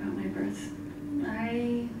anything about my birth.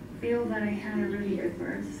 I feel that I had a really good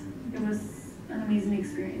birth. It was an amazing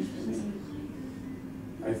experience for me.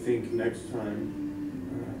 I think next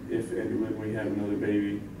time, if and when we have another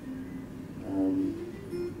baby,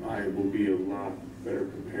 I will be a lot better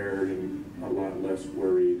prepared and a lot less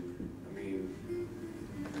worried. I mean,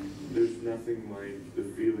 there's nothing like the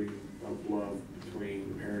feeling of love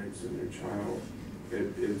between parents and their child.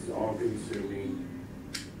 It's all consuming.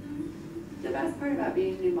 The best part about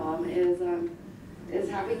being a new mom is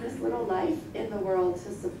having this little life in the world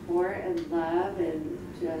to support and love and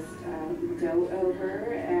just dote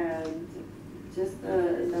over, and just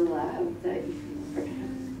the love that you can bring.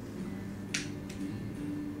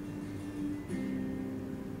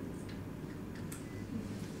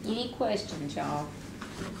 Any questions, y'all?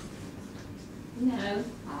 No?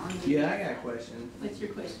 Yeah, I got a question. What's your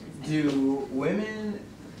question? Do women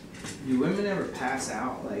ever pass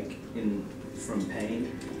out like from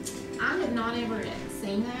pain? I have not ever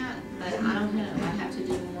seen that, but I don't know. I have to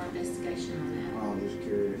do more investigation on Oh, I'm just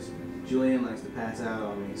curious. Julianne likes to pass out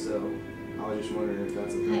on me, so I was just wondering if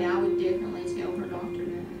that's a that. thing. Hey, I would definitely tell her doctor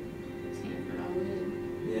that. Stanford, I would.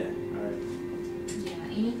 Yeah, alright.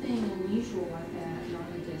 Yeah, anything unusual like that, y'all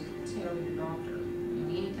need to tell your doctor. You know,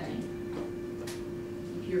 anything.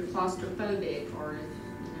 If you're claustrophobic or if,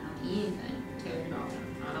 anything, tell your doctor.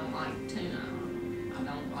 I don't like tuna. I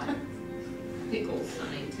don't like pickles. I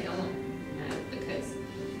mean, tell them, because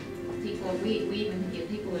people, we even get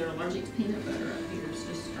people that are allergic to peanut butter up here. It's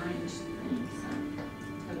just strange things, so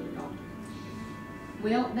tell your doctor.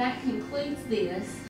 Well, that concludes this.